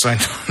dreadlocks.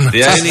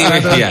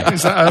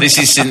 This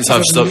is since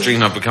I've stopped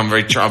drinking. I've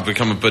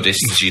become a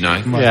Buddhist, as you know,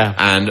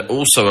 and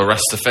also a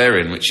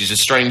Rastafarian, which is a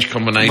strange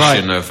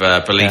combination of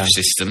belief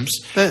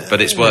systems.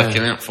 But it's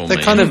working out for me.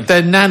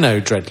 They're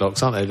nano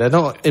dreadlocks, aren't they? They're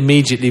not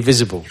immediately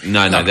visible.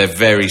 No, they're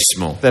very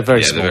small. They're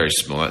very small. They're very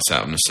small. That's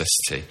out of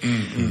necessity.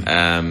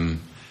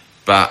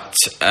 But,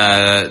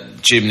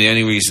 Jim, the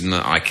only reason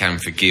that I can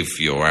forgive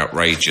your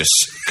outrageous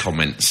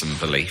comments and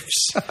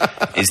beliefs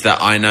is that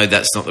I know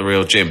that's not the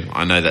real Jim.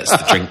 I know that's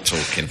the drink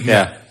talking.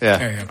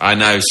 Yeah. I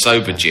know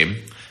sober Jim,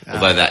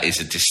 although that is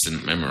a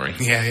distant memory,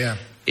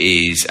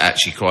 is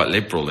actually quite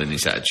liberal in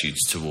his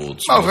attitudes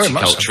towards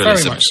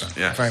multiculturalism.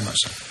 Very much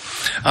so.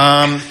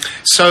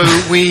 So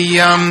we've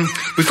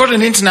got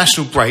an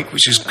international break,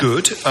 which is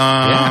good.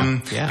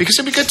 Because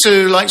it'd be good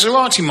to, like,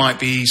 Zarate might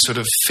be sort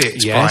of fit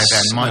by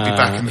then, might be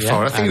back in the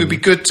fold. I think it would be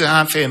good to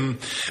have him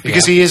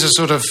because he is a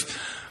sort of,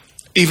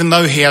 even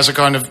though he has a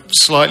kind of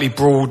slightly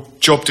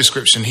broad job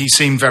description, he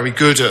seemed very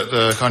good at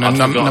the kind of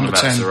number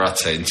 10.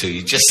 Zarate until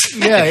you just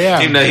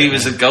even though he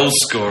was a goal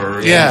scorer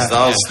against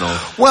Arsenal.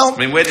 Well, I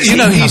mean, where does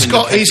he's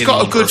got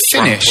a good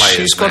finish.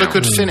 He's got a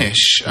good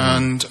finish,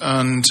 and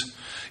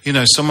you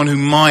know, someone who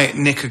might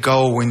nick a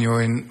goal when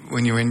you're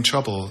in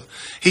trouble.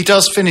 He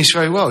does finish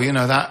very well. You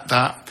know,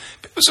 that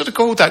people sort of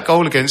called that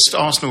goal against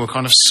Arsenal a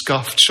kind of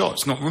scuffed shot.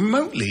 It's not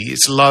remotely.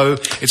 It's low.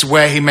 It's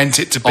where he meant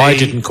it to be. I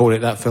didn't call it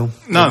that, Phil.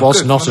 No, it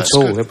was not at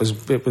all.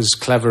 Good. It was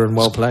clever and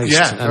well placed.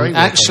 Yeah, very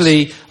well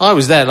actually, placed. I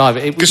was there live.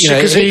 It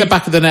hit the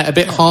back of the net a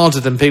bit harder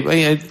than people.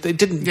 You know, it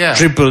didn't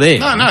dribble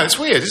in. No, it's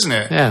weird, isn't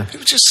it? Yeah,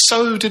 people just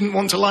so didn't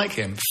want to like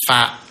him.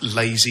 Fat,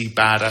 lazy,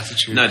 bad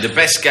attitude. No, the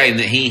best game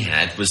that he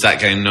had was that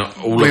game that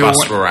all of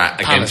us were at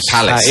against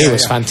Palace. He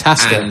was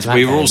fantastic, and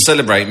we were all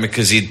celebrating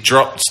because he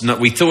dropped.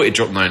 We thought he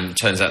dropped Nolan.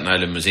 Turns out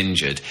Nolan was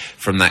injured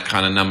from that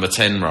kind of number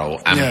 10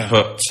 role and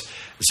put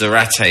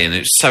Zarate in. It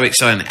was so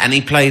exciting, and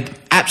he played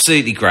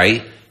absolutely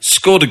great.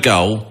 Scored a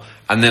goal,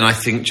 and then I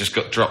think just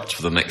got dropped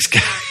for the next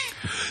game.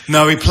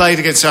 No, he played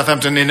against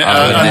Southampton, and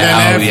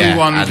then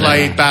everyone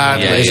played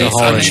badly.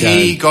 And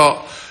he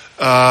got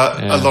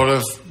a lot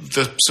of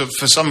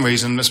for some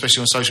reason,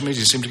 especially on social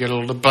media, seemed to get a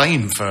lot of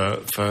blame for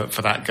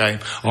that game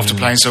after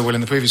playing so well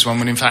in the previous one,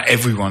 when in fact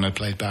everyone had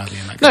played badly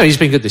in that game. No, he's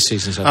been good this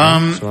season.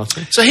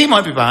 So he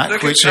might be back.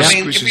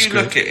 If you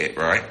look at it,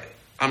 right,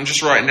 I'm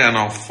just writing down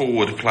our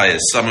forward players,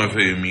 some of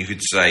whom you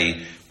could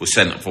say were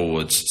centre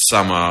forwards,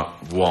 some are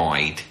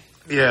wide.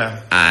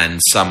 Yeah. And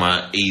some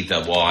are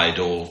either wide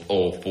or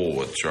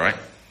forwards, right?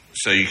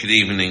 So you could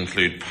even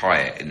include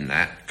Payet in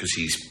that, because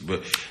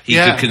he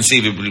could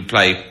conceivably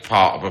play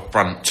part of a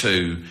front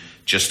two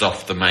just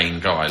off the main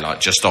guy, like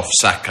just off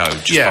Sacco.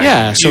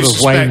 Sort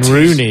of Wayne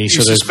Rooney. You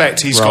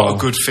suspect he's got a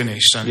good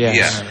finish, don't you?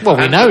 Yeah. Well,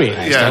 we know he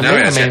has, don't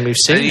we? I mean, we've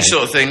seen it. And you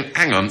sort of think,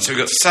 hang on, so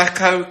we've got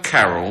Sacco,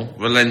 Carroll,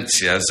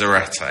 Valencia,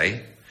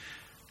 Zarate,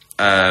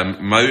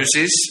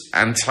 Moses,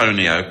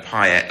 Antonio,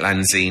 Payet,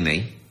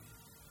 Lanzini,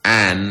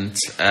 and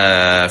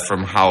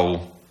from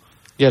Hull...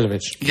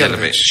 Yelovich.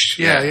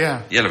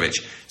 Yeah.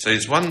 Yelovich. So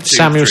it's 1, 2,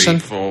 Samuelson.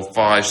 3, 4,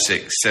 5,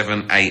 6,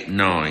 7, 8,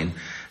 9.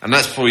 And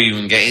that's before you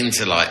even get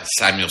into like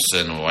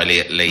Samuelson or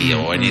Elliot Lee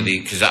or any of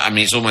the... Because, I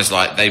mean, it's almost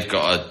like they've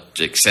got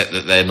to accept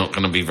that they're not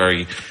going to be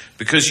very...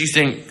 Because you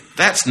think,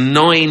 that's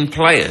 9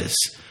 players.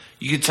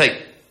 You could take,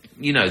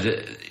 you know,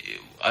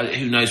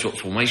 who knows what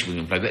formation we're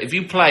going to play. But if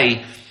you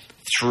play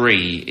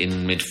 3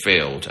 in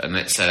midfield, and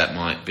let's say that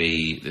might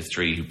be the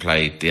 3 who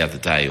played the other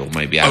day, or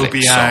maybe Alex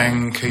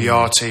Obiang,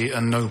 Kouyaté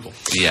and Noble.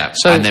 Yeah,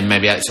 and then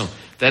maybe Alex Song.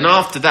 Then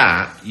after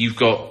that, you've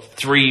got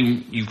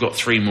 3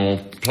 more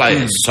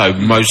players. So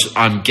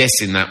I'm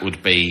guessing that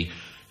would be,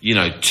 you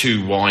know,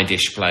 2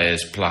 wide-ish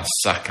players plus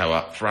Sacco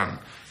up front.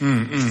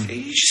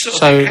 You just sort of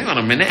think, hang on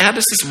a minute, how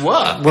does this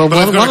work? Well,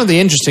 one of the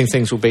interesting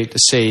things will be to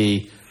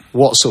see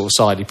what sort of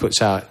side he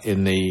puts out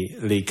in the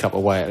League Cup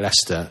away at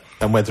Leicester,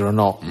 and whether or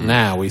not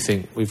now we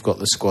think we've got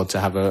the squad to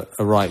have a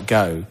right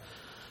go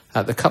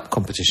at the Cup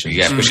competition.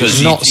 Yeah, which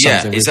is not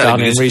something we've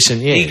done in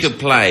recent years. He could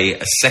play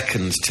a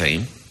second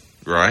team,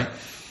 right,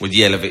 with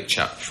Yelovich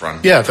up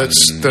front. Yeah,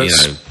 that's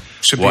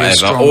should be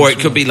whatever. Or it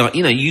could be like,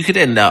 you know, you could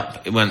end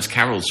up, once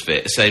Carroll's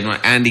fit, saying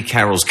like Andy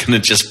Carroll's going to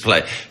just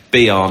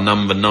be our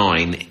number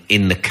 9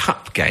 in the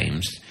Cup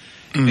games.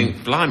 I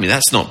think, blimey,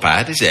 that's not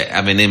bad, is it?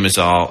 I mean, him as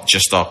our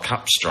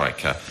cup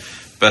striker.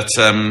 But,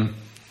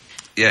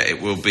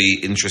 it will be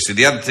interesting.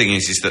 The other thing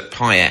is that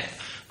Payet,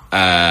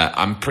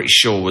 I'm pretty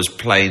sure, was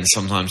playing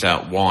sometimes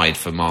out wide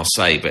for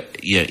Marseille, but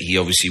he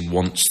obviously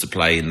wants to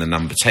play in the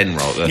number 10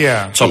 role,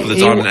 top of the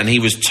diamond. And he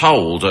was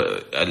told,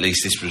 at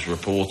least this was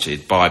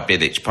reported by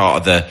Bilic, part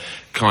of the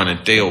kind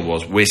of deal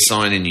was, we're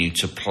signing you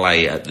to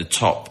play at the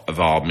top of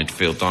our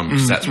midfield diamond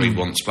because that's where he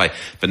wants to play.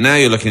 But now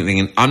you're looking at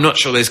thinking, I'm not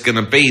sure there's going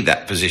to be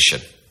that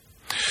position.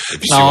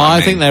 No,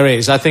 I think there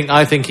is. I think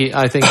he's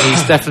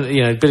definitely,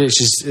 Bilic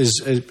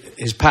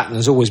his pattern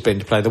has always been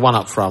to play the one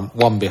up front,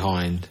 one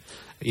behind,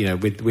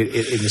 with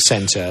in the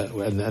centre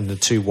and the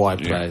two wide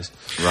players.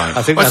 Right.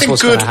 I think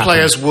good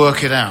players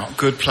work it out.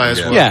 Good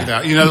players work it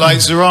out. Like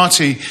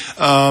Zarate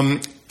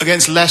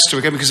against Leicester,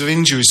 again, because of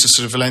injuries to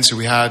sort of Valencia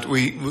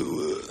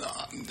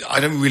I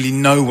don't really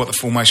know what the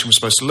formation was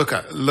supposed to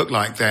look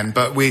like then,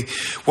 but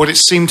what it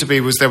seemed to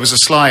be was there was a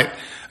slight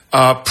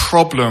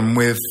problem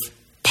with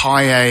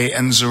Payet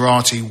and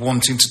Zarate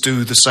wanting to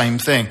do the same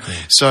thing.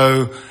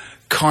 So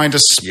kind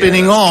of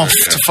spinning off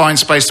to find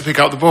space to pick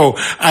up the ball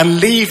and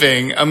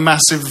leaving a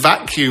massive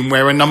vacuum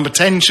where a number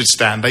 10 should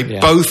stand. They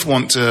both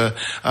want to,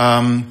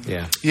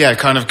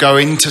 kind of go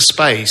into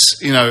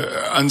space,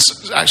 and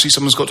actually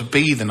someone's got to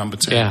be the number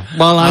 10. Yeah.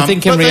 Well, I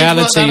think in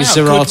reality,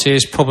 Zarate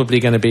is probably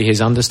going to be his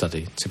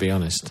understudy, to be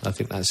honest. I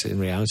think that's in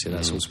reality,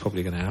 that's what's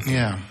probably going to happen.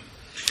 Yeah.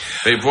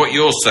 But if what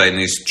you're saying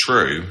is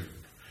true,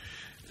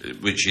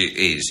 which it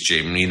is,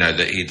 Jim,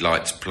 that he'd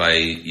like to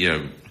play,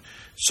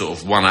 sort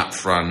of one up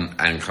front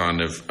and kind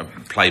of a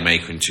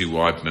playmaker and two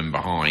wide men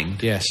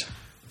behind. Yes.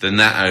 Then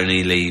that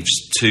only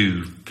leaves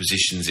two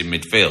positions in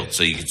midfield.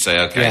 So you could say,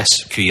 okay,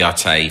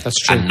 Kouyaté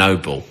and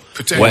Noble.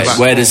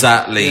 Where does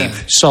that leave?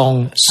 Yeah.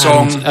 Song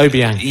and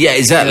Obiang. Yeah,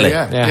 exactly.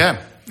 Yeah,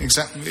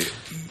 exactly.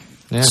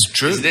 Yeah. It's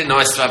true. Isn't it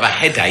nice to have a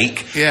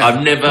headache? Yeah.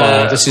 I've never.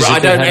 I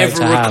don't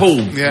ever recall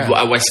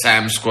a West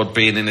Ham squad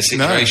being in a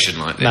situation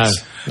like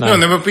this. No,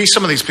 and there will be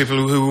some of these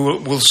people who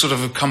will sort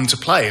of come to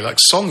play. Like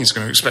Song is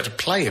going to expect to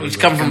play. He's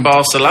come from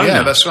Barcelona.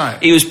 Yeah, that's right.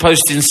 He was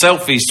posting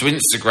selfies to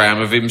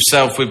Instagram of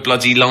himself with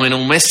bloody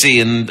Lionel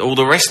Messi and all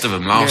the rest of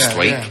them last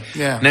week.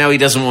 Yeah. Now he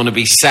doesn't want to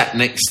be sat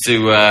next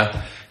to,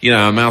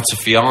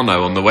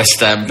 Maltafiano on the West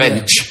Ham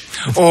bench.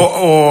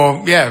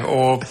 Or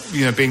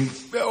being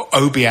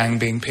Obiang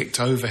being picked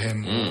over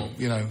him, or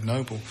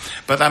Noble.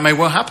 But that may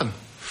well happen.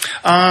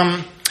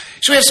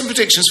 Should we have some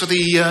predictions for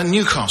the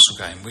Newcastle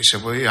game, which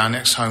will be our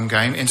next home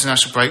game?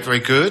 International break, very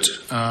good.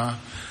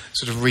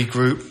 Sort of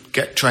regroup,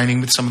 get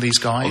training with some of these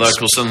guys. Although, of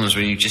course, sometimes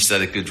when you just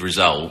had a good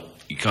result,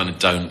 you kind of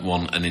don't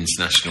want an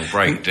international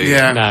break, do you?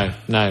 Yeah.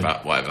 No.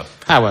 But whatever.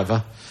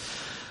 However,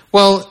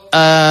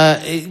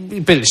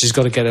 Bilic has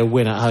got to get a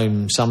win at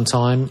home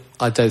sometime.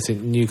 I don't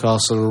think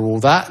Newcastle are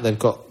all that.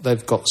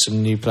 They've got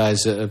some new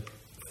players that are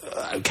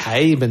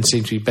okay, and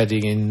seem to be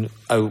bedding in,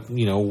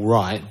 all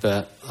right,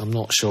 but I'm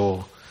not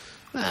sure.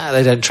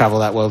 They don't travel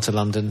that well to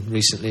London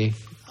recently.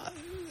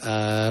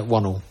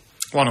 1-1.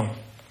 1-1.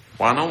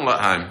 1-1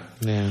 at home?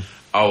 Yeah.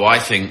 Oh, I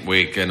think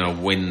we're going to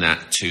win that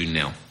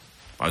 2-0.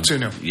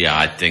 2-0? Yeah,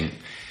 I think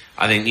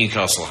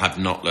Newcastle have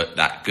not looked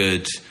that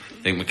good.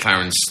 I think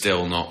McLaren's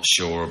still not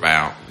sure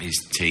about his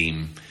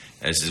team.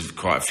 There's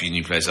quite a few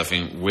new players. I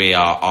think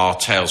our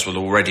tails will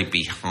already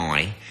be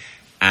high,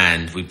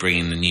 and we bring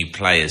in the new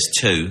players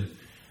too.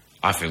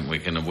 I think we're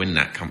going to win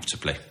that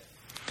comfortably.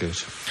 Good.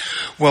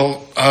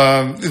 Well,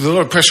 there's a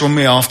lot of pressure on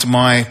me after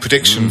my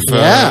prediction for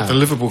the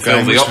Liverpool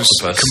game, which was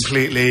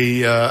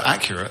completely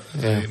accurate.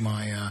 Yeah.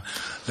 My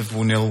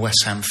Liverpool 0,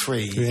 West Ham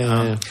 3.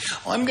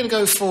 I'm going to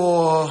go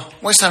for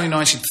West Ham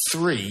United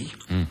 3,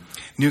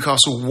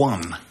 Newcastle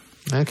 1.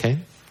 Okay.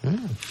 Yeah.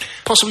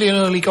 Possibly an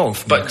early goal.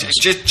 But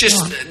just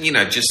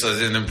so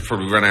then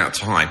probably run out of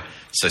time.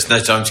 So it's no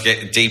time to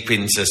get deep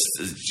into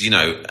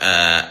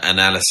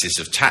analysis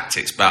of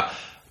tactics. But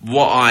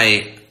what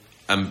I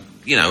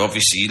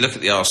obviously you look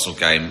at the Arsenal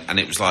game and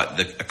it was like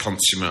a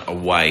consummate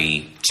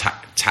away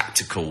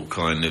tactical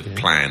kind of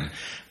plan,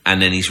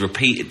 and then he's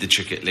repeated the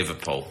trick at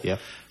Liverpool. Yep.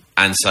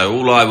 And so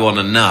all I want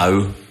to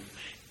know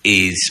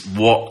is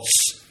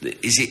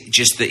is it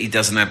just that he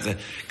doesn't have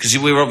because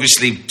we're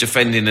obviously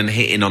defending and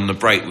hitting on the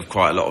break with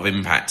quite a lot of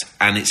impact,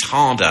 and it's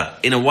harder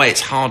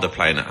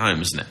playing at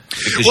home, isn't it?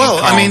 Because you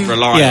can't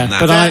rely on that.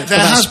 But there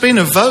has been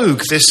a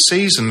vogue this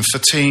season for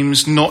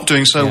teams not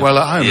doing so well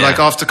at home. Like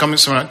after coming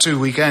something like 2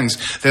 weekends,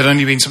 there'd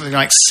only been something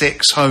like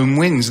 6 home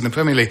wins in the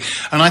Premier League.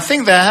 And I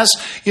think there has,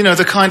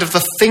 the kind of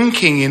the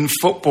thinking in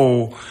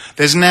football,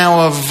 there's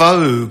now a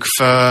vogue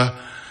for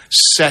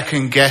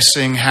second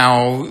guessing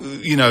how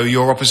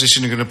your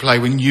opposition are going to play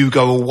when you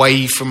go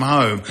away from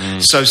home.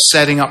 So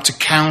setting up to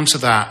counter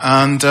that,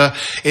 and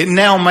it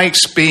now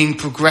makes being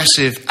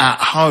progressive at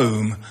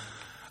home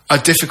a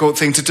difficult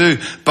thing to do,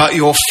 but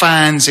your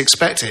fans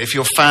expect it. If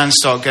your fans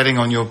start getting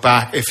on your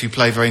back if you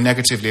play very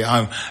negatively at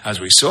home, as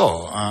we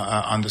saw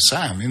under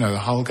Sam, the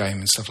Hull game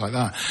and stuff like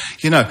that,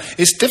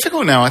 it's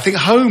difficult now. I think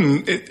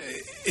home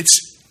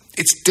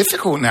it's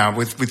difficult now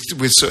with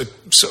sort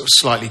of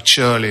slightly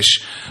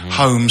churlish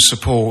home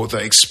support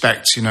that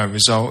expects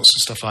results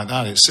and stuff like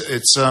that.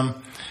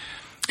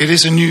 It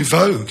is a new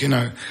vogue,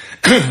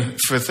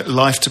 for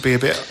life to be a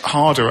bit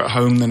harder at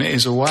home than it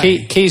is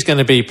away. Key's going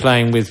to be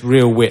playing with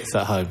real width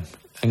at home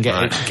and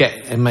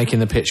making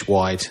the pitch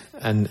wide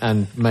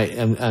and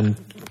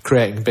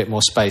creating a bit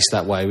more space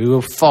that way. We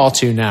were far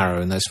too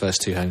narrow in those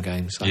first 2 home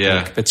games, I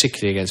think,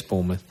 particularly against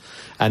Bournemouth.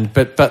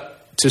 But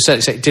to a certain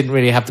extent, it didn't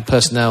really have the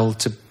personnel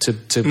to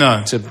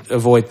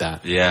avoid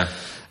that. Yeah.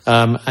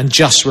 And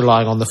just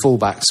relying on the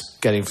fullbacks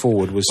getting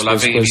forward was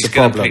the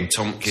problem. Pick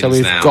Tompkins so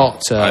we've now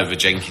got over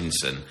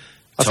Jenkinson.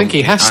 I think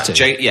he has to.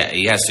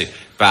 He has to.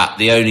 But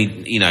the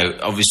only,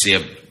 obviously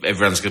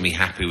everyone's going to be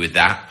happy with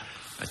that.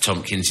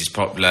 Tompkins is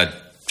popular.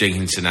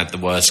 Jenkinson had the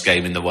worst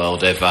game in the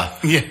world ever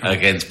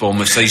against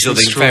Bournemouth. So you sort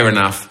of think, fair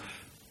enough.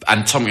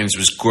 And Tompkins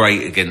was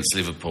great against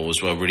Liverpool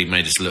as well. Really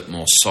made us look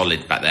more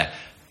solid back there.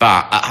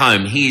 But at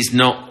home, he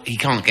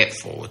can't get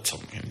forward,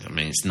 Tompkins. I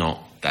mean,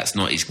 that's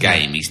not his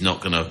game. He's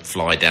not going to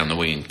fly down the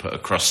wing and put a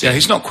cross in. Yeah,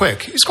 he's not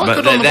quick. He's quite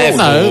good on the ball.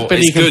 No, but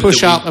he can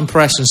push up and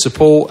press and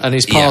support, and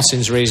his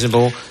passing's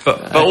reasonable.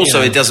 But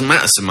also, it doesn't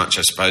matter so much,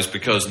 I suppose,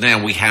 because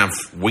now we have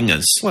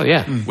wingers. Well,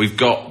 yeah. We've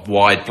got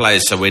wide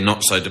players, so we're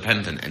not so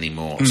dependent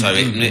ananymore. So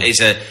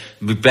it's a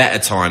better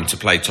time to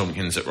play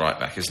Tompkins at right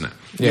back, isn't it?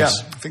 Yes.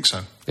 Yeah, I think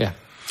so. Yeah.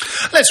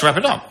 Let's wrap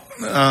it up.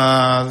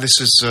 This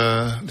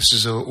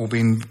has all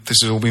been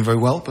very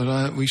well,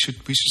 but we should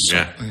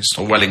stop.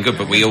 All well and good,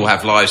 but we all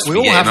have lives to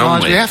be getting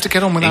on with. We have to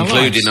get on with our lives,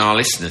 including our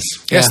listeners.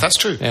 Yes, that's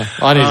true. Yeah.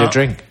 I need a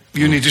drink.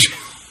 You need to.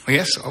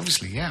 Yes,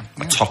 obviously, yeah.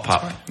 A top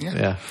up. Right,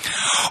 yeah.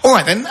 All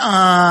right then.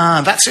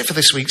 That's it for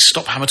this week's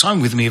Stop Hammer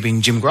Time. With me have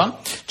been Jim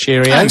Grant,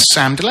 cheerio, and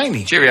Sam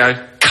Delaney,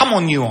 cheerio. Come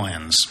on, you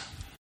Irons.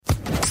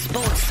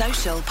 Sports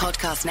Social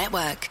Podcast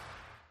Network.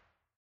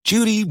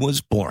 Judy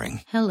was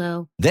boring.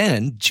 Hello.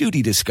 Then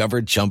Judy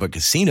discovered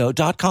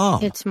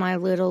ChumbaCasino.com. It's my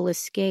little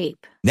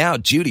escape. Now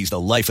Judy's the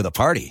life of the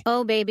party.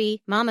 Oh,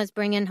 baby, mama's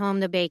bringing home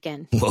the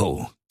bacon.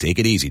 Whoa, take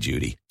it easy,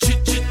 Judy.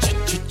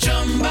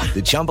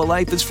 The Chumba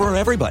life is for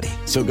everybody.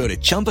 So go to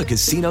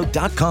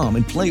ChumbaCasino.com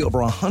and play over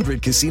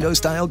 100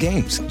 casino-style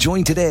games.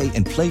 Join today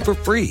and play for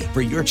free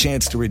for your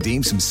chance to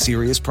redeem some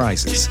serious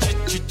prizes.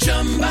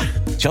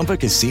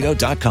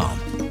 ChumbaCasino.com.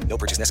 No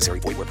purchase necessary.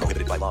 Void where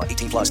prohibited by law.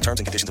 18+ terms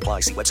and conditions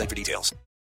apply. See website for details.